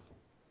on this one.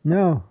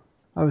 No,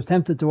 I was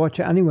tempted to watch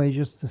it anyway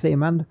just to see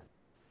Amanda.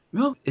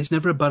 Well, it's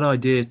never a bad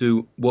idea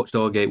to watch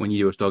Stargate when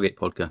you do a Stargate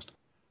podcast.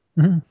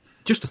 Mm-hmm.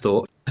 Just a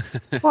thought.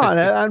 What,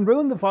 and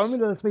ruin the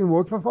formula that's been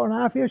worked for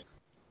 4.5 years?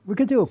 We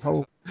could do a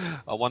poll.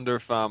 I wonder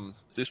if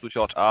this was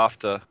shot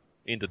after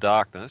Into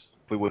Darkness,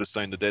 if we would have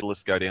seen the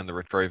Daedalus go down to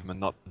retrieve him and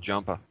not the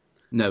jumper.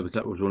 No,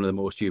 that was one of the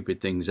more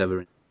stupid things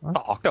ever.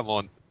 What? Oh, come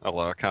on. Oh,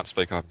 well, I can't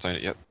speak. I haven't seen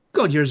it yet.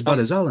 God, you're as bad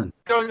as Alan.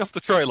 Going off the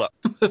trailer.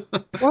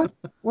 What?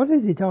 What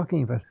is he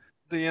talking about?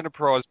 The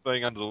Enterprise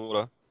being under the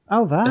water.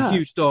 Oh, that. A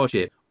huge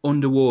starship,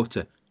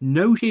 underwater,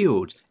 no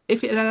shields.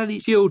 If it had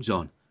its shields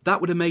on,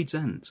 that would have made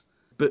sense.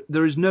 But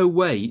there is no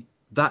way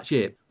that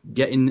ship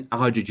getting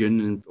hydrogen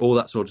and all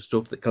that sort of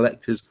stuff that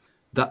collectors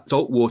that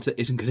salt water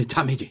isn't going to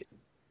damage it.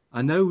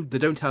 I know they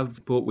don't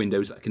have port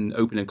windows that can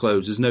open and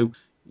close. There's no,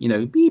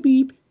 beep,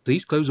 beep,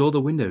 please close all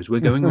the windows.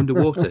 We're going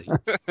underwater.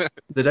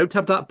 They don't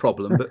have that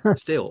problem, but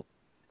still.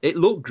 It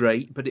looked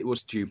great, but it was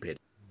stupid.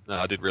 No,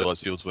 I didn't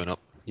realise yields went up.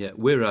 Yeah,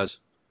 whereas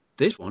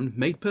this one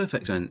made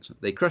perfect sense.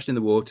 They crashed in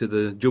the water,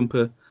 the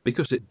jumper,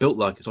 because it built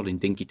like a solid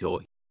dinky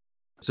toy,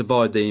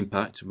 survived the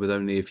impact with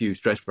only a few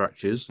stress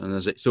fractures, and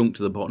as it sunk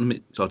to the bottom,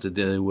 it started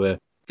to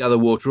gather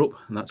water up,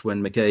 and that's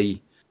when McKay...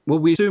 Well,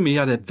 we assume he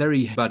had a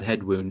very bad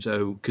head wound,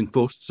 so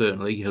concussed,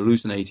 certainly,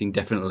 hallucinating,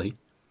 definitely.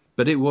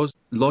 But it was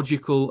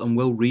logical and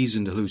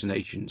well-reasoned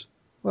hallucinations.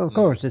 Well, of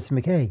course, it's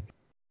McKay.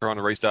 Trying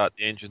to restart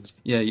the engines.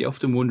 Yeah, you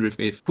often wonder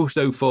if pushed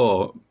so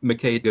far,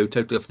 McKay would go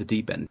totally off the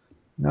deep end.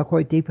 Not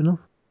quite deep enough?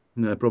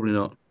 No, probably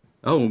not.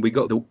 Oh, and we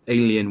got the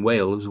alien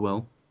whale as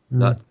well.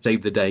 That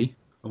saved the day.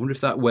 I wonder if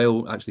that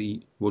whale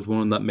actually was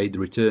one that made the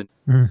return.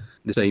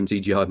 The same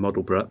CGI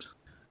model, perhaps.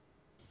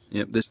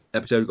 Yep, this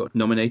episode got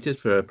nominated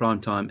for a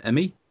Primetime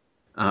Emmy.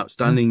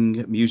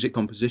 Outstanding music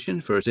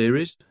composition for a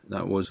series.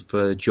 That was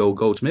for Joel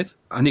Goldsmith.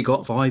 And it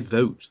got 5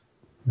 votes.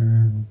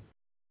 Come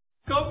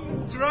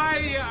try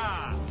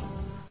ya!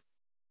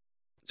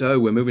 So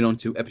we're moving on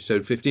to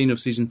episode 15 of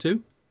season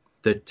 2.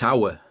 The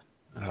Tower.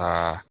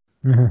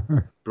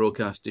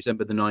 Broadcast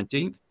December the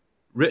 19th.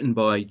 Written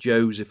by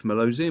Joseph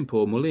Malozzi and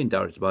Paul Mully and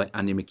directed by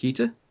Andy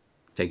Makita.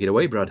 Take it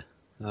away, Brad.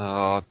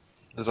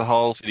 There's a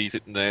whole city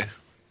sitting there.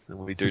 And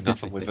we do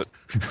nothing with it.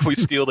 We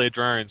steal their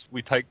drones.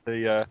 We take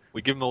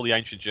we give them all the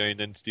ancient gene,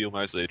 then steal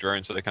most of their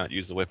drones so they can't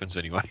use the weapons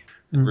anyway.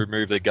 And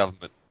remove their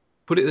government.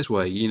 Put it this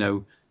way,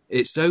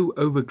 it's so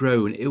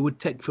overgrown, it would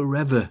take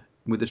forever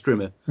with a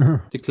strimmer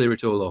to clear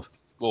it all off.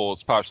 Well,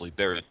 it's partially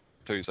buried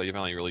too, so you've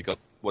only really got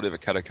whatever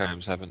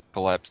catacombs haven't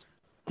collapsed.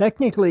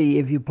 Technically,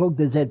 if you plug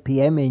the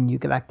ZPM in, you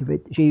can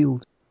activate the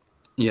shield.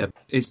 Yeah,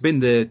 it's been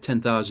there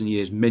 10,000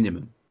 years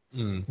minimum.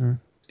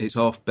 It's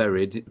half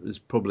buried. There's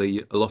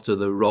probably a lot of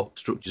the rock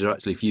structures are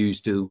actually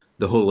fused to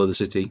the hull of the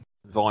city.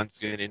 Vines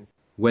getting in.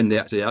 When they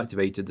actually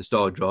activated the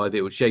star drive,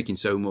 it was shaking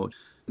so much.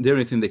 The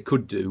only thing they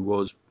could do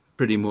was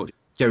pretty much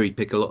cherry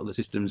pick a lot of the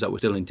systems that were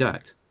still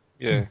intact.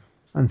 Yeah.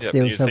 And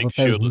steal several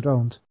thousand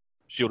drones.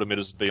 Shield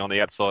emitters would be on the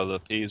outside of the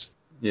piers.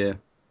 Yeah.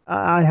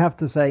 I have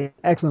to say,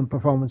 excellent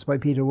performance by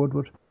Peter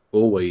Woodward.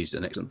 Always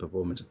an excellent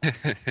performance.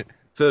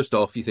 First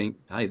off, you think,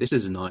 hey, this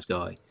is a nice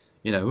guy.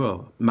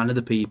 Man of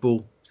the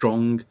people,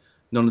 strong,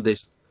 none of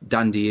this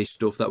dandy-ish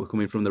stuff that were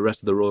coming from the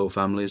rest of the royal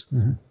families.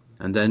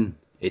 And then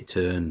it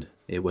turned.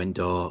 It went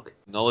dark.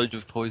 Knowledge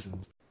of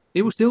poisons.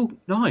 It was still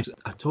nice.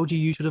 I told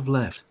you should have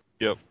left.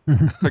 Yep.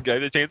 I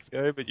gave it a chance to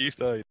go, but you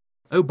stayed.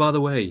 Oh, by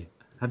the way,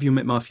 have you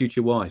met my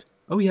future wife?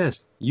 Oh, yes.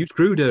 You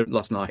screwed her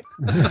last night.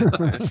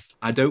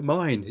 I don't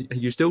mind.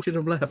 You still should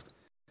have left.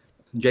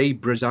 Jay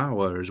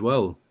Brazower as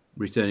well,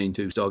 returning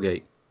to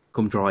Stargate.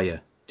 Come try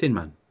her. Tin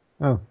Man.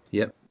 Oh.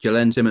 Yep.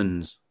 Jalen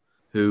Simmons,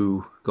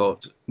 who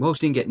got... Well,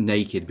 she didn't get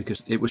naked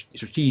because it was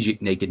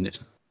strategic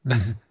nakedness.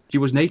 She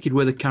was naked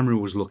where the camera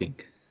was looking.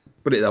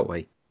 Put it that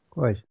way.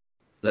 Quite.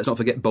 Let's not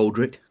forget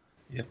Baldrick.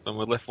 Yep, and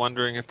we're left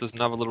wondering if there's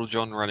another little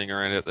John running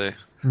around out there.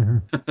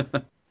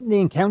 The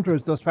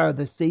encounters thus far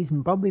this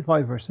season, probably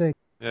 5 or 6.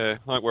 Yeah,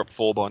 I think we're up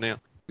 4 by now.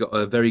 Got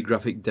a very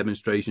graphic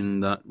demonstration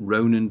that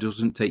Ronan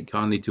doesn't take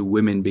kindly to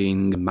women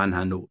being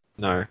manhandled.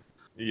 No.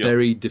 Yep.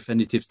 Very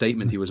definitive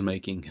statement he was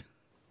making.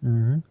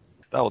 They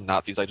were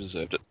Nazis, they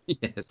deserved it.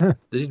 Yes,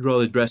 they did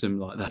rather dress him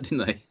like that,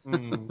 didn't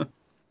they?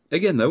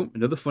 Again, though,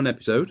 another fun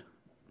episode.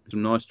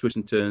 Some nice twists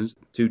and turns,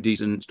 2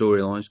 decent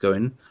storylines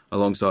going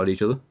alongside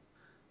each other.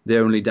 The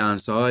only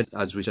downside,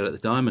 as we said at the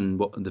time, and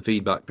what the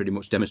feedback pretty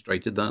much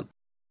demonstrated that,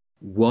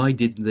 why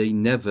did they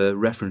never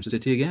reference the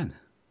city again?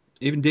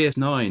 Even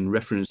DS9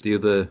 referenced the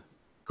other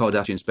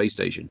Kardashian space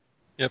station.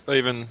 Yep,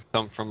 even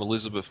some from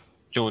Elizabeth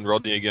joined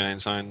Rodney again,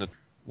 saying that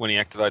when he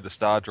activated the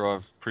star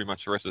drive, pretty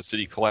much the rest of the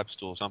city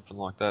collapsed or something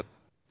like that.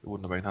 It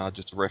wouldn't have been hard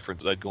just to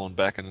reference that they'd gone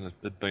back and it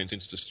had been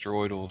since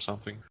destroyed or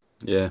something.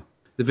 Yeah,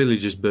 the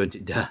villagers burnt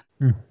it down.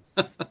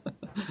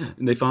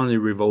 And they finally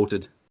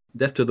revolted.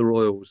 Death to the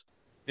royals.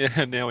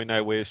 Yeah, now we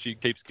know where she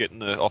keeps getting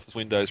the office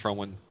windows from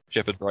when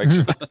Shepard breaks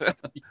them.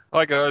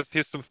 Hi guys,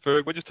 here's some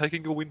food, we're just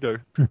taking your window.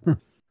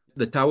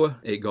 The Tower,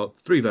 it got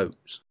 3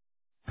 votes.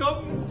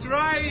 Come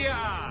try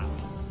ya!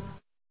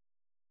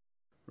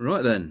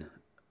 Right then,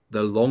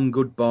 The Long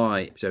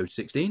Goodbye, episode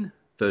 16,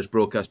 first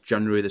broadcast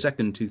January the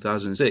 2nd,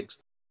 2006.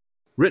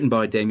 Written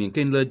by Damien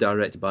Kindler,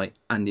 directed by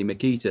Andy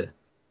Makita.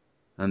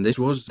 And this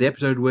was the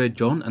episode where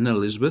John and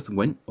Elizabeth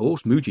went all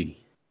smoochy.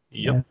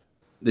 Yep.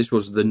 This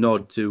was the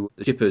nod to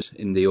the shippers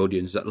in the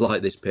audience that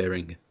like this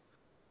pairing.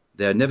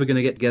 They're never going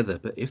to get together,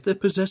 but if they're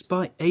possessed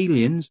by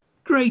aliens,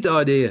 great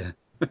idea.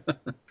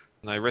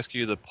 They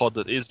rescue the pod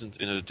that isn't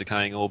in a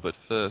decaying orbit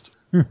first.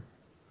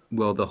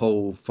 Well, the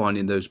whole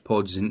finding those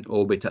pods in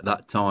orbit at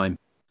that time,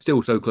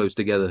 still so close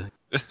together.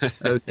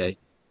 Okay,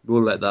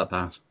 we'll let that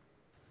pass.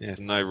 Yeah, there's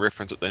no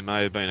reference that there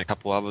may have been a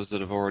couple others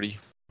that have already...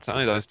 It's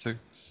only those 2.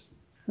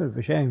 Bit of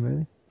a shame,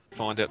 really.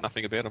 Find out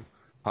nothing about them,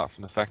 apart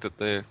from the fact that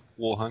they're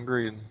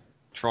war-hungry and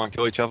try and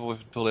kill each other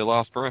until their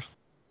last breath.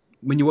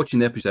 when you're watching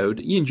the episode,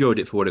 you enjoyed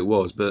it for what it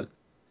was, but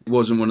it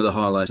wasn't one of the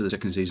highlights of the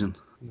second season.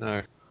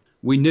 No.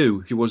 We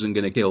knew she wasn't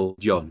going to kill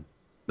John.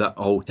 That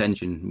whole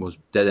tension was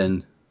dead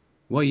end.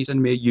 Why are you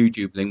sending me a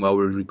YouTube link while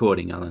we're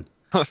recording, Alan?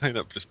 I think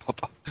that just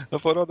pop up. I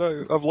thought, oh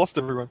no, I've lost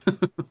everyone.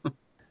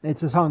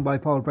 It's a song by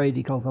Paul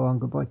Brady called The Long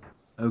Goodbye.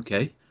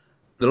 Okay.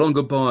 The Long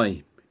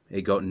Goodbye.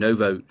 It got no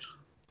votes.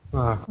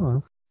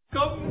 Oh.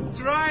 Come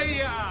try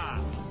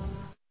ya!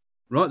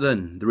 Right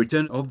then, The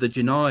Return of the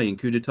Janai in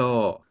Coup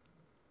d'etat.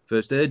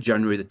 First aired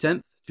January the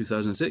 10th,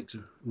 2006.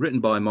 Written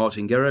by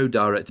Martin Gero,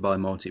 directed by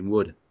Martin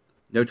Wood.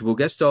 Notable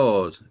guest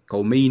stars.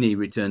 Cole Meany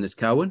returned as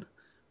Cowan.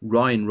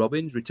 Ryan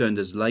Robbins returned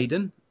as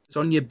Layden.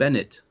 Sonia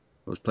Bennett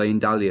was playing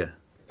Dahlia.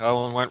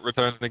 Cowan won't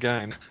return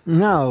again.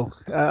 No,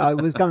 I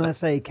was going to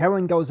say,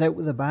 Cowan goes out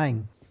with a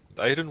bang.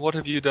 Aiden, what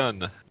have you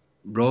done?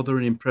 Rather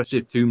an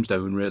impressive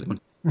tombstone,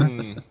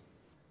 really.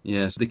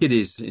 Yes, the kid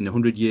is in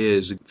 100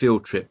 years, a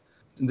field trip.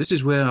 This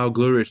is where our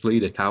glorious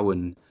leader,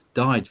 Cowan,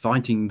 died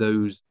fighting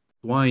those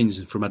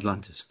swines from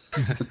Atlantis.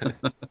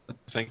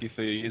 Thank you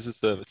for your years of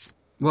service.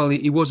 Well,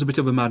 he was a bit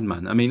of a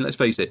madman. I mean, let's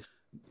face it,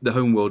 the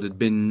homeworld had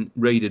been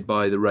raided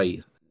by the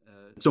Wraith.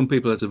 Some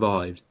people had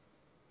survived,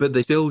 but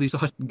they still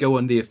decided to go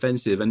on the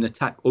offensive and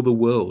attack other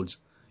worlds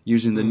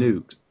using the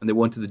nukes, and they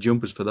wanted the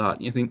jumpers for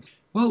that. You think,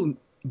 well,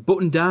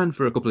 button down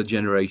for a couple of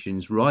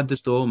generations, ride the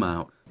storm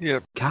out. Yeah.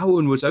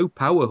 Cowan was so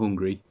power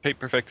hungry. Keep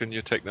perfecting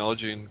your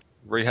technology and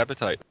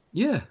rehabilitate.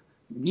 Yeah.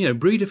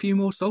 Breed a few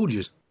more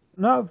soldiers.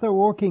 Not if they're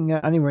working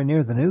anywhere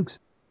near the nukes.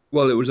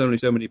 Well, it was only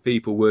so many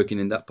people working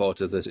in that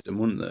part of the system,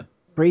 wasn't there?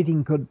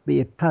 Breeding could be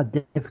a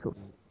tad difficult.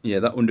 Yeah,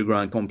 that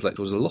underground complex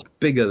was a lot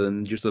bigger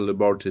than just the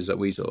laboratories that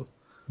we saw.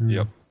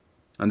 Yep.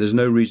 And there's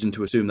no reason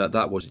to assume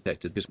that was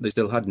detected, because they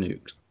still had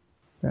nukes.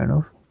 Fair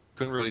enough.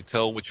 Couldn't really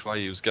tell which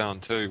way he was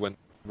going to when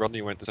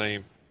Rodney went to see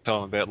him,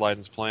 tell him about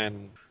Layden's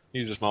plan.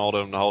 He just smiled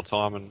at him the whole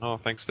time and, oh,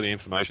 thanks for the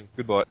information.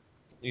 Goodbye.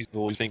 He's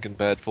always thinking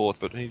bad forth,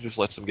 but he just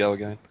lets them go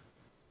again.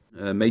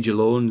 Major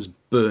Lawns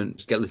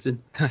burnt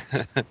skeleton.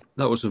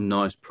 That was some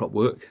nice prop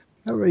work.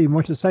 Not really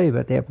much to say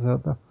about the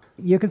episode, though.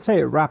 You could say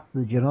it wrapped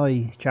the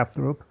Janai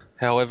chapter up.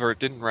 However, it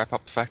didn't wrap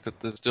up the fact that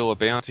there's still a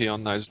bounty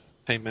on those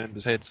team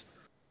members' heads.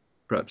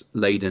 Perhaps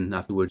Layden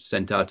afterwards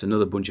sent out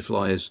another bunch of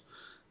flyers.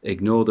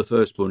 Ignore the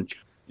first bunch.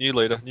 New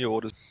leader, new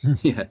orders.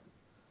 Yeah.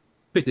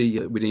 Pity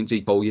we didn't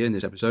see Polya in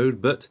this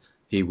episode, but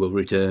he will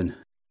return.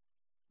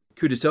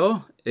 Coup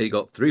d'etat, he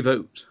got 3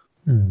 votes.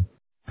 Come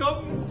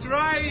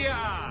try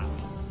ya!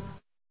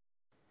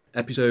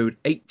 Episode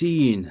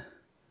 18.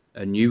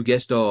 A new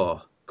guest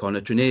star.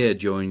 Connor Trenier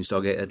joins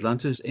Stargate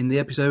Atlantis in the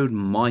episode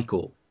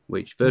Michael,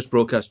 which first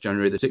broadcast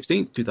January the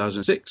 16th,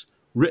 2006,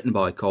 written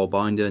by Carl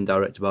Binder and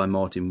directed by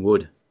Martin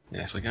Wood.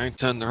 Yes, we're going to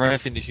turn the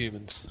Wraith into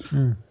humans.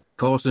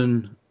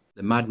 Carson,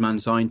 the madman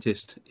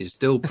scientist, is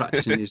still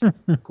practicing his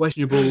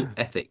questionable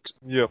ethics.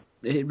 Yep.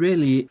 It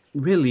really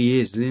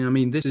is. I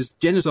mean, this is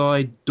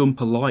genocide done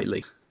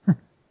politely.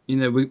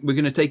 We're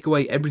going to take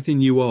away everything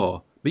you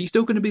are, but you're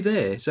still going to be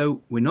there,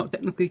 so we're not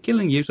technically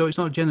killing you, so it's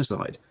not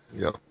genocide.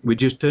 Yep. We're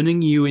just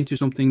turning you into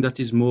something that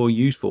is more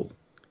useful.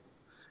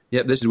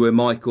 Yep, this is where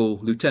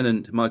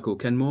Lieutenant Michael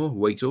Kenmore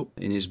wakes up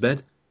in his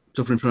bed,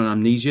 suffering from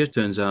amnesia.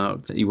 Turns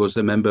out he was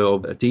a member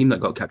of a team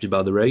that got captured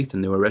by the Wraith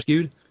and they were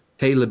rescued.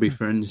 Taylor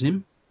befriends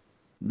him,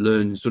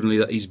 learns suddenly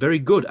that he's very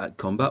good at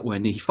combat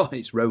when he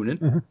fights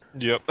Ronan.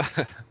 Yep.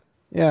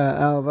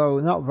 Yeah, although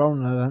not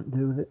Ronan had nothing to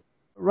do with it.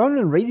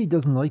 Ronan really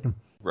doesn't like him.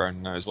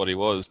 Ronan knows what he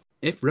was.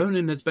 If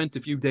Ronan had spent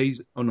a few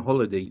days on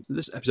holiday,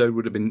 this episode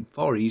would have been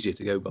far easier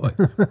to go by.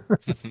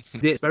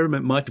 The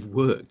experiment might have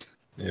worked.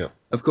 Yeah.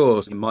 Of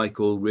course,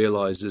 Michael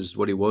realises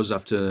what he was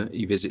after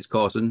he visits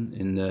Carson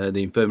in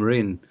the infirmary,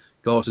 and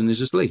Carson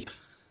is asleep.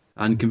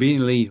 And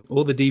conveniently,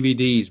 all the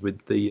DVDs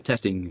with the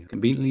testing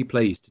conveniently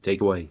placed to take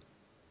away.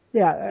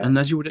 Yeah. And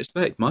as you would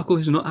expect, Michael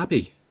is not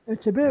happy.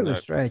 It's a bit of a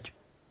stretch.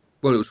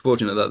 Well, it was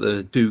fortunate that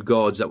the 2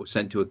 guards that were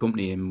sent to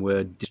accompany him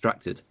were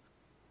distracted.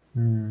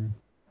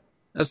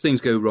 As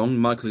things go wrong,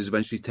 Michael is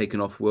eventually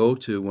taken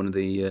off-world to one of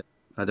the...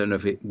 I don't know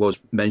if it was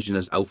mentioned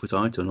as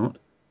Alphatite or not.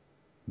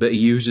 But he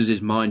uses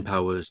his mind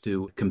powers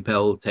to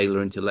compel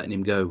Taylor into letting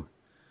him go.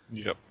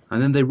 Yep.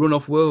 And then they run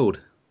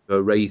off-world to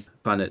a Wraith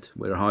planet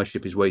where a high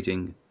ship is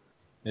waiting.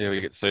 Yeah,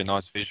 we get to see a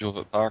nice visual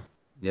of the park.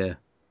 Yeah.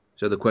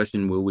 So the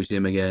question, will we see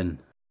him again?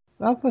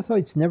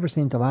 Alphacytes never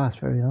seem to last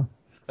very long.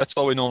 That's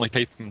why we normally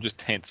keep them just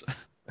tense.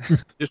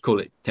 Just call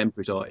it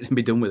temporary side and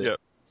be done with it. Yep.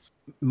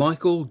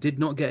 Michael did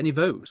not get any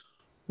votes.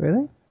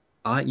 Really?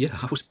 I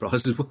was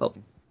surprised as well.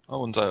 I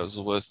wouldn't say it was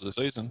the worst of the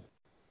season.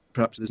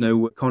 Perhaps there's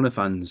no Connor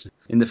fans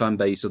in the fan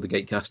base of the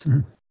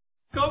Gatecast.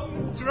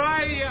 Come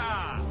try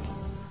ya!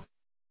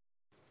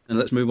 And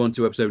let's move on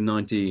to episode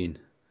 19,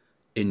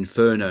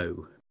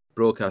 Inferno,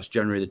 broadcast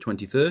January the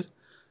 23rd,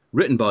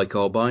 written by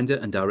Carl Binder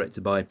and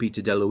directed by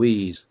Peter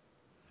DeLuise.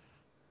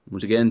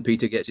 Once again,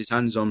 Peter gets his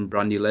hands on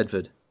Brandy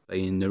Ledford,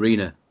 playing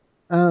Narina.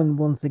 And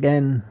once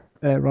again,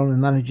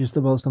 Ronan manages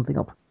to blow something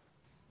up.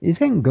 He's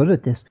getting good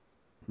at this.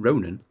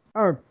 Ronan?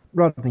 Or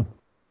Rodney.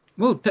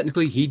 Well,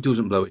 technically he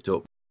doesn't blow it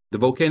up. The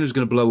volcano's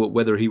going to blow up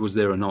whether he was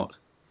there or not.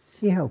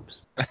 He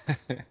helps.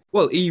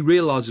 Well, he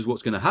realises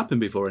what's going to happen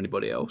before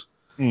anybody else.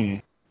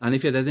 Mm. And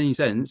if he had any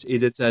sense,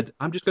 he'd have said,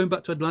 I'm just going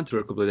back to Atlanta for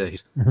a couple of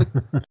days.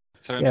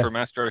 Turned from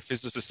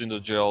astrophysicist into a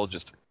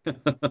geologist.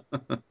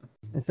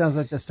 It sounds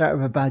like the start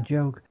of a bad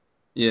joke.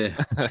 Yeah.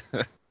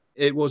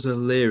 It was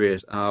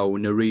hilarious how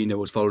Narina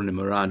was following him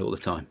around all the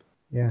time.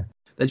 Yeah.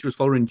 Then she was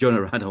following John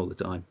around all the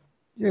time.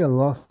 You're a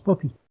lost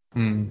puppy.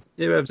 Mm.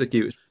 Yeah, that was so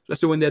cute.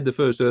 Especially when they had the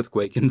first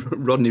earthquake and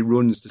Rodney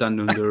runs to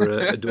stand under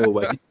a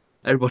doorway.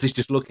 Everybody's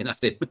just looking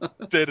at him.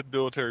 Standard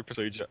military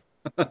procedure.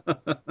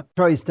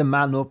 Tries to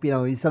man up,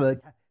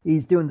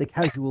 he's doing the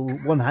casual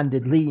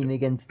one-handed lean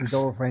against the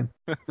doorframe.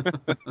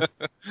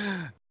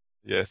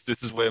 Yes,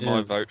 this is where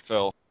my vote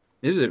fell.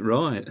 Is it?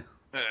 Right.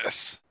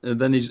 Yes. And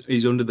then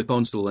he's under the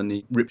console and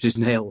he rips his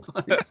nail.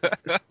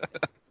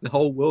 The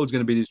whole world's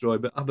going to be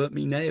destroyed, but I burnt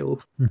me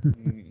nail.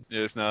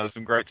 Yes, no, there's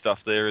some great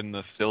stuff there in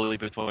the facility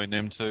between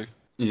them two.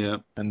 Yeah.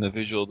 And the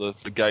visual,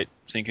 the gate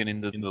sinking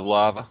into the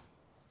lava.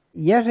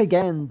 Yet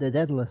again, the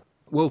Daedalus.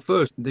 Well,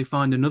 first, they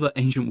find another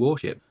ancient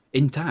warship,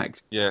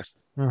 intact. Yes.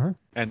 Uh-huh.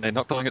 And they're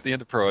not calling it the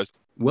Enterprise.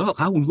 Well,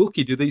 how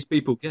lucky do these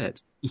people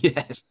get?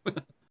 Yes.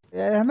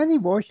 How many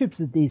warships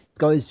did these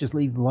guys just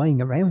leave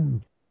lying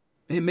around?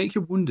 It makes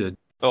you wonder.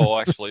 Oh,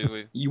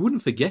 actually, You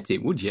wouldn't forget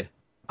it, would you?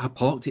 I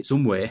parked it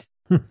somewhere.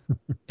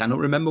 Cannot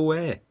remember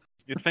where.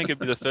 you'd think it'd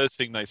be the first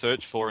thing they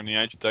searched for in the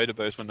ancient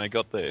database when they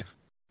got there.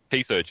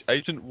 Key search,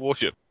 ancient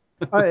warship.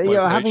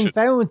 Having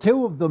found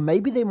two of them,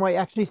 maybe they might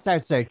actually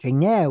start searching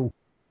now.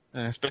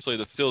 Especially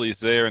the facilities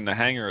there and the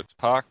hangar it's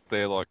parked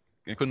there, like,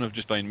 it couldn't have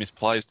just been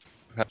misplaced,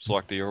 perhaps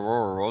like the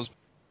Aurora was.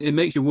 It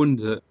makes you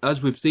wonder,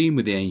 as we've seen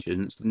with the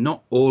Ancients,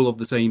 not all of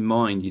the same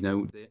mind,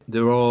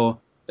 There are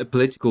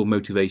political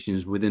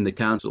motivations within the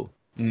Council.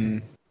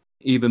 Mm.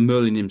 Even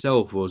Merlin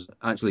himself was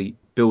actually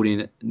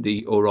building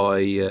the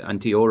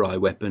anti-Ori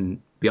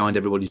weapon behind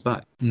everybody's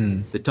back.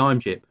 Mm. The time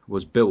ship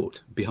was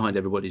built behind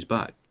everybody's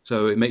back.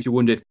 So it makes you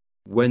wonder if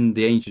when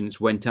the Ancients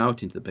went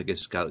out into the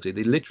Pegasus Galaxy,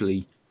 they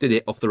literally did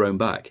it off their own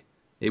back.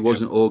 It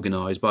wasn't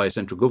organised by a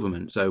central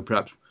government. So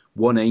perhaps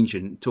one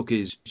Ancient took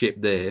his ship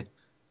there,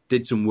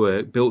 did some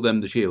work, built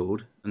them the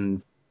shield,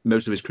 and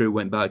most of his crew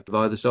went back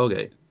via the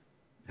Stargate.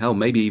 Hell,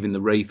 maybe even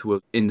the Wraith were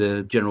in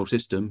the general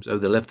system, so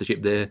they left the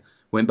ship there,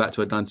 went back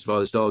to Atlantis via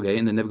the Stargate,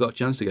 and they never got a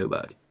chance to go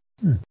back.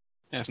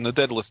 Yes, and the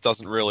Daedalus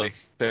doesn't really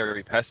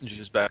ferry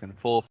passengers back and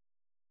forth.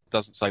 It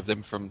doesn't save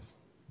them from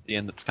the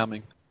end that's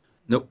coming.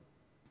 Nope.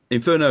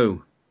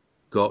 Inferno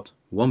got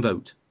one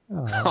vote.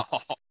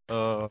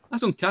 Oh.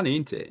 That's uncanny,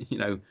 isn't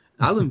it?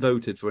 Alan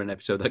voted for an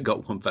episode that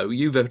got one vote.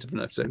 You voted for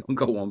an episode that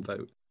got one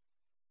vote.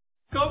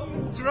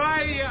 Come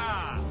try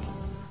ya!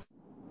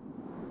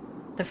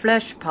 The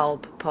Flesh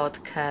Pulp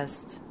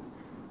Podcast.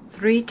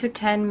 3 to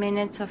 10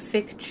 minutes of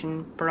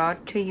fiction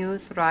brought to you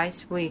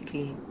thrice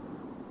weekly.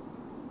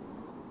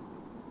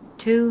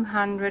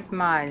 200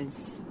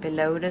 miles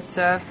below the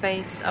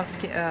surface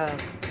of the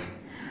Earth,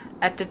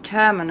 at the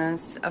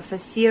terminus of a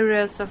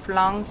series of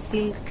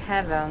long-sealed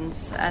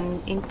caverns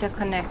and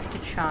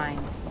interconnected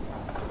shrines,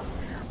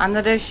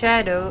 under the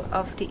shadow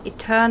of the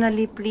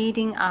eternally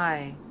bleeding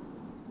eye,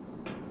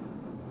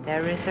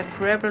 there is a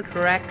crippled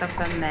wreck of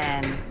a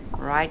man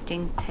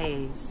writing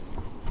tales,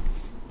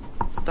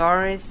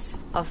 stories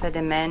of a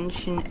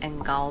dimension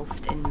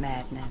engulfed in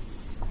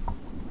madness.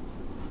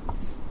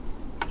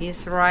 He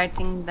is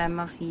writing them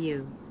of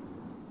you.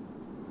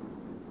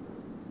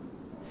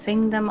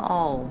 Think them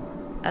all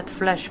at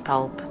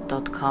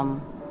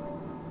fleshpulp.com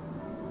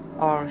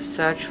or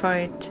search for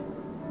it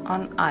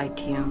on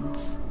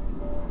iTunes.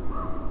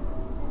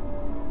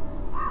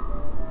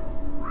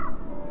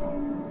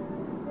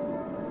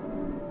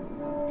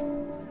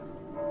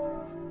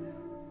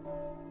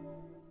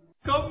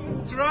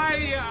 Come try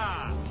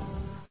ya!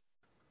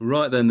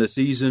 Right then, the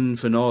season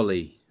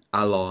finale,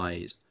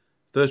 Allies.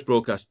 First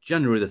broadcast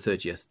January the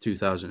 30th,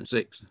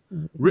 2006.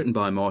 Written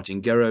by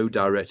Martin Gero,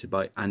 directed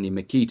by Andy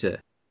Makita.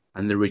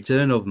 And the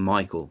return of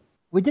Michael.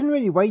 We didn't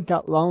really wait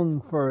that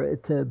long for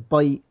it to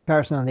bite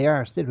Carson on the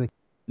arse, did we?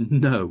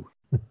 No.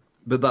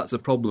 But that's a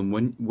problem.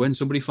 When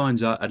somebody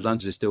finds out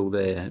Atlantis is still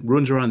there,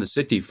 runs around the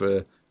city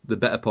for the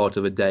better part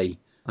of a day,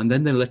 and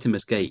then they let him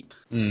escape.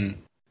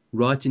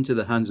 Right into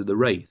the hands of the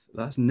Wraith.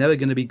 That's never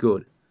going to be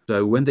good.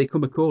 So when they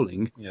come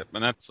a-calling... Yep,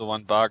 and that's the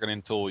one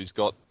bargaining tool he's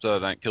got, so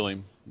don't kill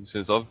him. He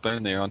says, I've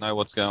been there, I know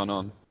what's going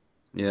on.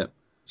 Yeah.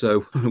 So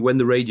when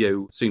the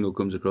radio signal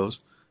comes across,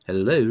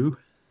 hello...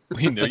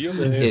 We know you're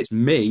there. It's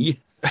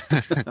me.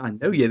 I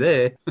know you're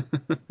there.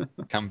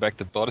 Come back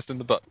to bite us in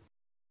the butt.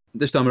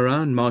 This time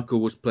around,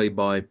 Michael was played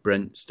by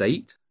Brent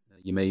State.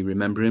 You may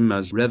remember him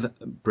as Rev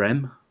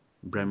Brem.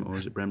 Brem, or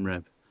is it Brem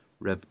Rev?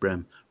 Rev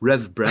Brem.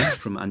 Rev Brem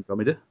from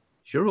Andromeda.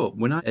 Sure,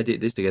 when I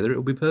edit this together,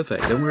 it'll be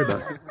perfect. Don't worry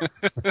about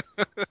it.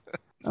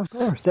 Of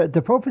course.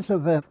 The purpose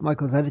of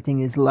Michael's editing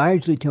is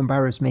largely to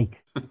embarrass me.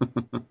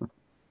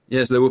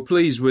 Yes, they were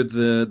pleased with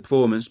the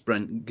performance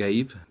Brent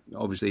gave.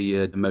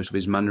 Obviously, most of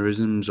his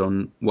mannerisms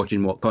on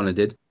watching what Connor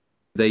did.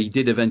 They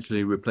did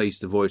eventually replace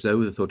the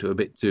voiceover. They thought it was a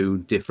bit too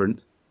different.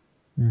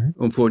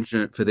 Mm-hmm.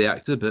 Unfortunate for the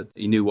actor, but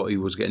he knew what he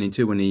was getting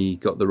into when he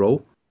got the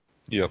role.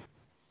 Yep.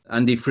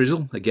 Andy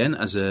Frizzle, again,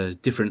 as a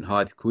different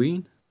Hive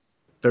Queen.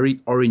 Very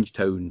orange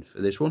toned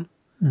for this one.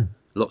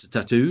 Lots of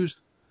tattoos.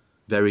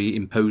 Very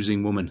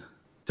imposing woman.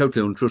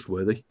 Totally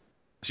untrustworthy.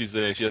 She's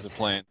there. She has a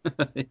plan.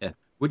 Yeah.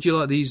 Would you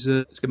like these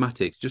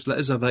schematics? Just let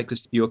us have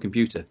access to your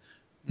computer.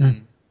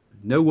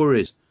 No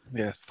worries.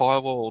 Yes,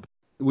 firewalled.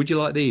 Would you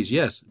like these?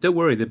 Yes. Don't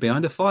worry, they're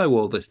behind a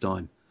firewall this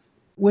time.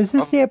 Was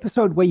this the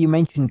episode where you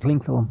mentioned cling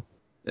film?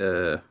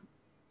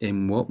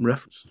 In what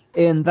reference?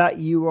 In that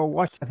you were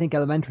watching, I think,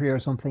 Elementary or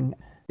something.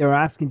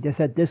 They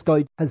said, this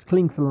guy has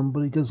cling film,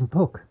 but he doesn't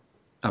cook.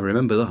 I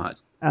remember that.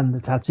 And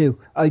the tattoo.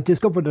 I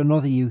discovered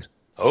another use.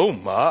 Oh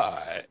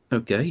my.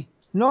 Okay.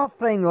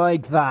 Nothing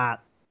like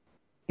that.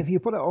 If you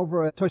put it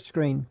over a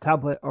touchscreen,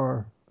 tablet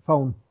or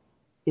phone,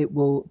 it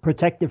will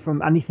protect it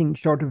from anything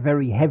short of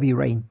very heavy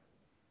rain.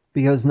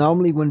 Because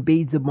normally when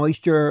beads of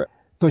moisture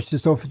touch the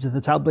surface of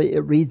the tablet,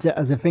 it reads it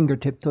as a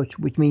fingertip touch,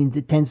 which means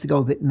it tends to go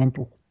a bit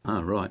mental.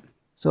 Ah, right.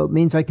 So it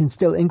means I can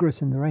still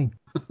ingress in the rain.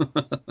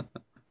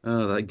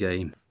 Oh, that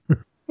game.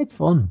 It's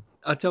fun.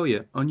 I tell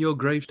you, on your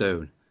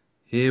gravestone,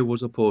 here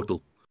was a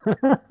portal.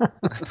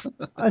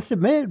 I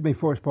submitted my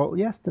first portal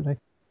yesterday.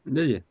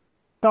 Did you?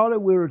 Thought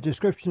it were a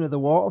description of the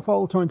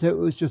waterfall. Turns out it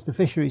was just a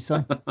fishery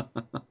sign.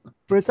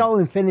 But it's all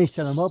in Finnish,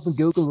 and I'm hoping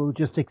Google will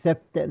just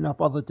accept it and not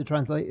bother to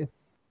translate it.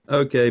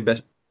 Okay,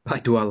 back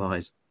to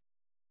Allies.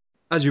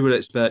 As you would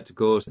expect, of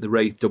course, the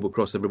Wraith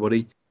double-cross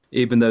everybody,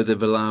 even though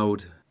they've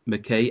allowed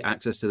McKay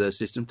access to their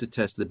system to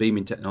test the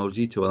beaming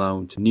technology to allow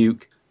him to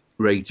nuke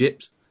Wraith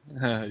ships.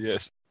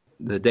 Yes.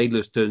 The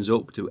Daedalus turns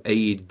up to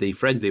aid the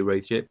friendly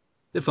Wraith ship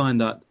to find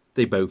that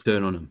they both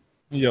turn on him.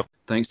 Yep.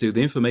 Thanks to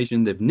the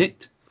information they've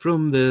nicked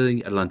from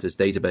the Atlantis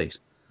database.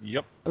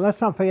 Yep.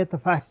 Let's not forget the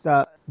fact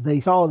that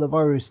they saw the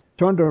virus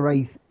turn the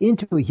Wraith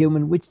into a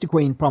human, which the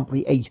Queen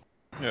promptly ate.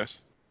 Yes.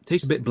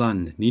 Tastes a bit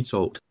bland, needs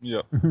salt.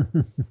 Yep.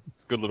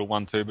 Good little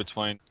 1-2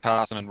 between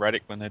Carson and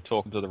Raddick when they're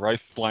talking to the Wraith,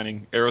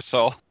 explaining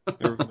aerosol,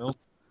 everything else.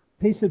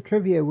 Piece of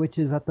trivia which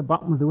is at the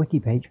bottom of the wiki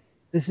page.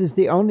 This is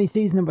the only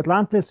season of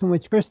Atlantis in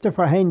which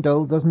Christopher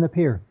Heindel doesn't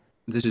appear.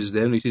 This is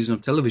the only season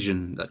of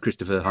television that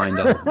Christopher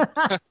Heindel.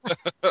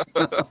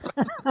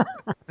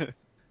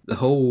 The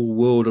whole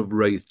world of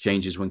Wraith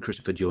changes when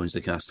Christopher joins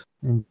the cast.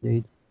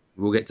 Indeed.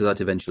 We'll get to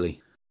that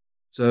eventually.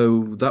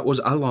 So that was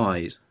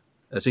Allies,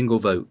 a single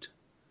vote.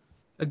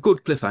 A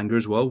good cliffhanger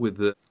as well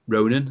with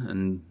Ronan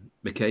and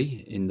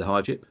McKay in the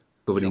hive ship,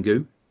 covered in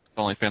goo.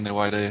 Finally found their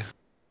way there.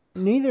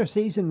 Neither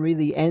season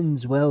really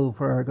ends well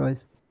for our guys.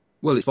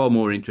 Well, it's far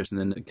more interesting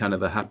than kind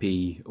of a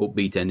happy,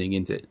 upbeat ending,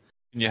 isn't it?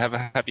 Can you have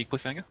a happy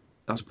cliffhanger?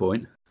 That's the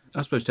point.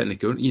 I suppose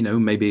technically,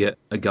 maybe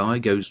a guy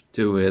goes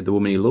to the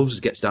woman he loves,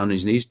 gets down on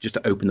his knees just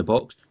to open the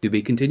box, to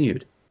be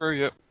continued. Oh,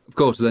 yep. Of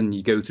course, then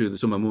you go through the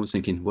summer months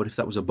thinking, what if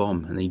that was a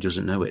bomb and he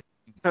doesn't know it?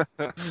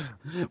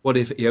 What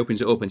if he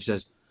opens it up and she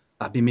says,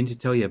 I've been meaning to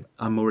tell you,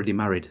 I'm already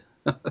married.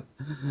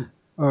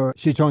 Or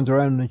she turns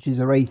around and she's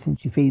a Wraith and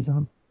she feeds on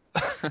him.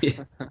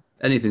 Yeah,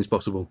 anything's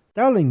possible.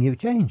 Darling, you've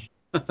changed.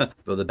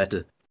 For the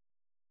better.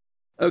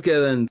 Okay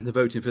then, the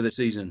voting for the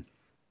season.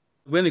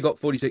 We only got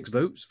 46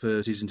 votes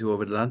for Season 2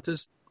 of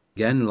Atlantis.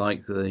 Again,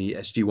 like the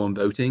SG-1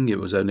 voting, it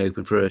was only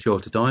open for a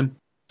shorter time.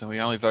 So we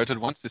only voted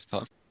once this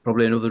time.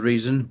 Probably another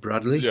reason,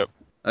 Bradley. Yep.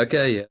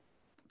 Okay,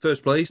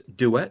 first place,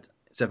 Duet,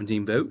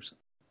 17 votes.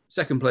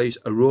 Second place,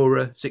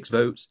 Aurora, 6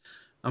 votes.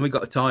 And we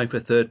got a tie for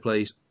third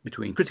place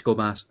between Critical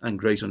Mass and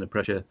Grace Under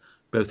Pressure,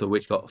 both of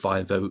which got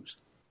 5 votes.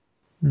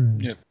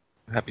 Yep.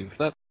 Happy with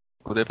that.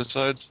 Good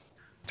episodes.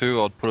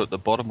 2 I'd put at the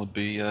bottom would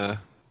be...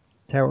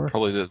 Tower.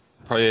 Probably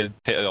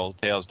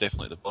Tower's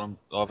definitely at the bottom.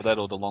 Either that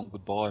or The Long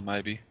Goodbye,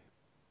 maybe.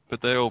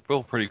 But they're all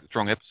pretty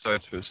strong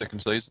episodes for the second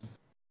season.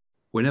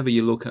 Whenever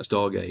you look at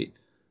Stargate,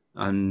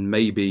 and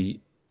maybe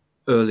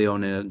early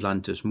on in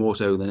Atlantis, more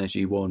so than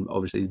SG-1,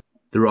 obviously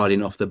they're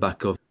riding off the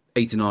back of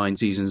 8 to 9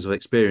 seasons of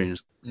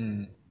experience.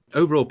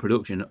 Overall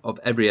production of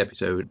every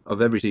episode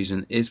of every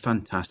season is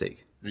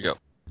fantastic. There you go.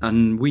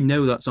 And we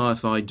know that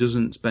Sci-Fi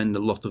doesn't spend a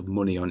lot of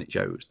money on its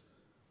shows.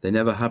 They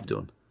never have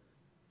done.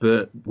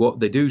 But what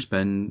they do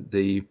spend,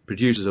 the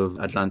producers of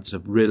Atlantis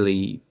have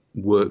really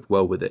worked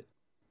well with it.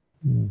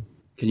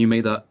 Can you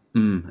make that a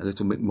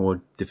little bit more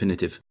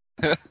definitive?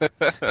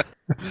 So,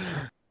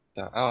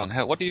 Alan,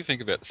 what do you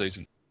think about the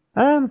season?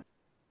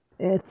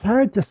 It's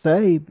hard to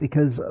say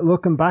because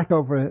looking back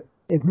over it,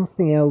 if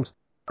nothing else,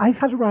 I've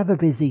had a rather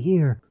busy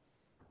year.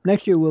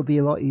 Next year will be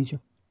a lot easier.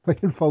 I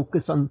can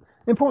focus on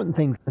important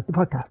things like the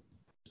podcast.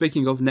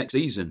 Speaking of next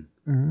season,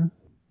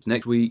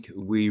 next week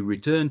we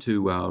return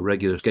to our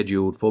regular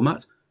scheduled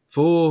format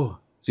for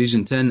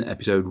Season 10,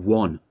 Episode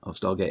 1 of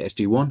Stargate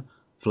SG-1,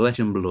 Flesh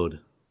and Blood.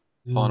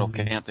 Final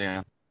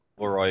countdown.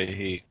 We're right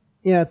here.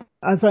 Yeah,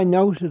 as I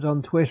noted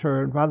on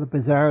Twitter, rather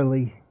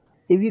bizarrely,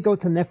 if you go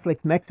to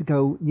Netflix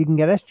Mexico, you can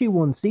get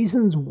SG-1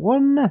 Seasons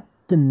 1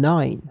 to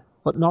 9,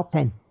 but not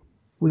 10,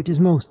 which is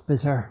most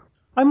bizarre.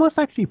 I must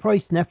actually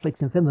price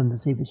Netflix in Finland to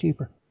see if it's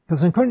cheaper,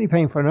 because I'm currently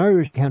paying for an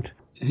Irish account.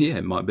 Yeah,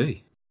 it might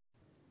be.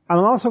 And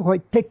I'm also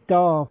quite ticked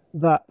off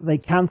that they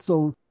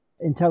cancelled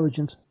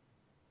Intelligence.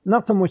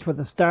 Not so much for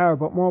the star,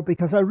 but more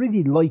because I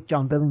really like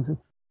John Billington.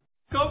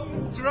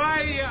 Come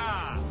try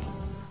ya!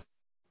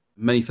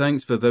 Many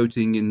thanks for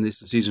voting in this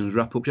season's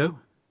wrap-up show.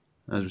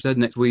 As we said,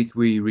 next week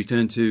we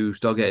return to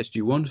Stargate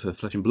SG-1 for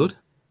Flesh and Blood.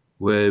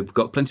 We've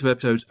got plenty of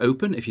episodes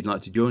open. If you'd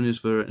like to join us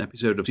for an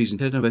episode of Season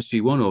 10 of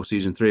SG-1 or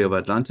Season 3 of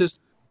Atlantis,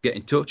 get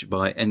in touch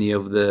by any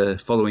of the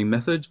following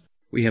methods.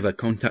 We have a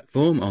contact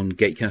form on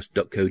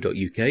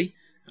gatecast.co.uk,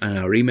 and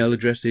our email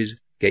address is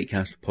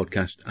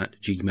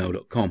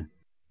gatecastpodcast@gmail.com.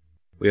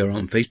 We are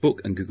on Facebook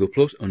and Google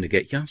Plus under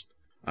Gatecast,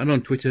 and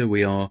on Twitter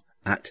we are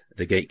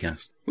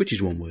 @TheGatecast, which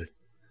is one word.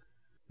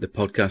 The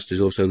podcast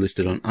is also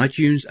listed on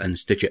iTunes and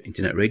Stitcher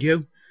Internet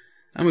Radio,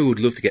 and we would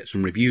love to get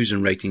some reviews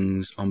and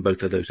ratings on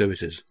both of those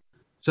services.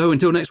 So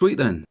until next week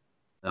then,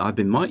 I've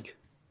been Mike.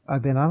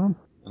 I've been Alan.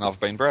 And I've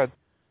been Brad.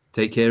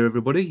 Take care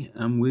everybody,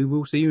 and we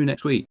will see you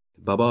next week.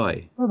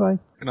 Bye-bye. Bye-bye.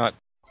 Good night.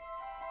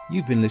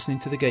 You've been listening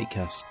to The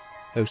Gatecast,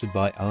 hosted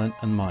by Alan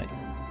and Mike.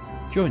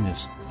 Join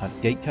us at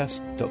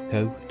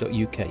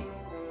gatecast.co.uk.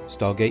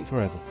 Stargate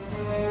forever.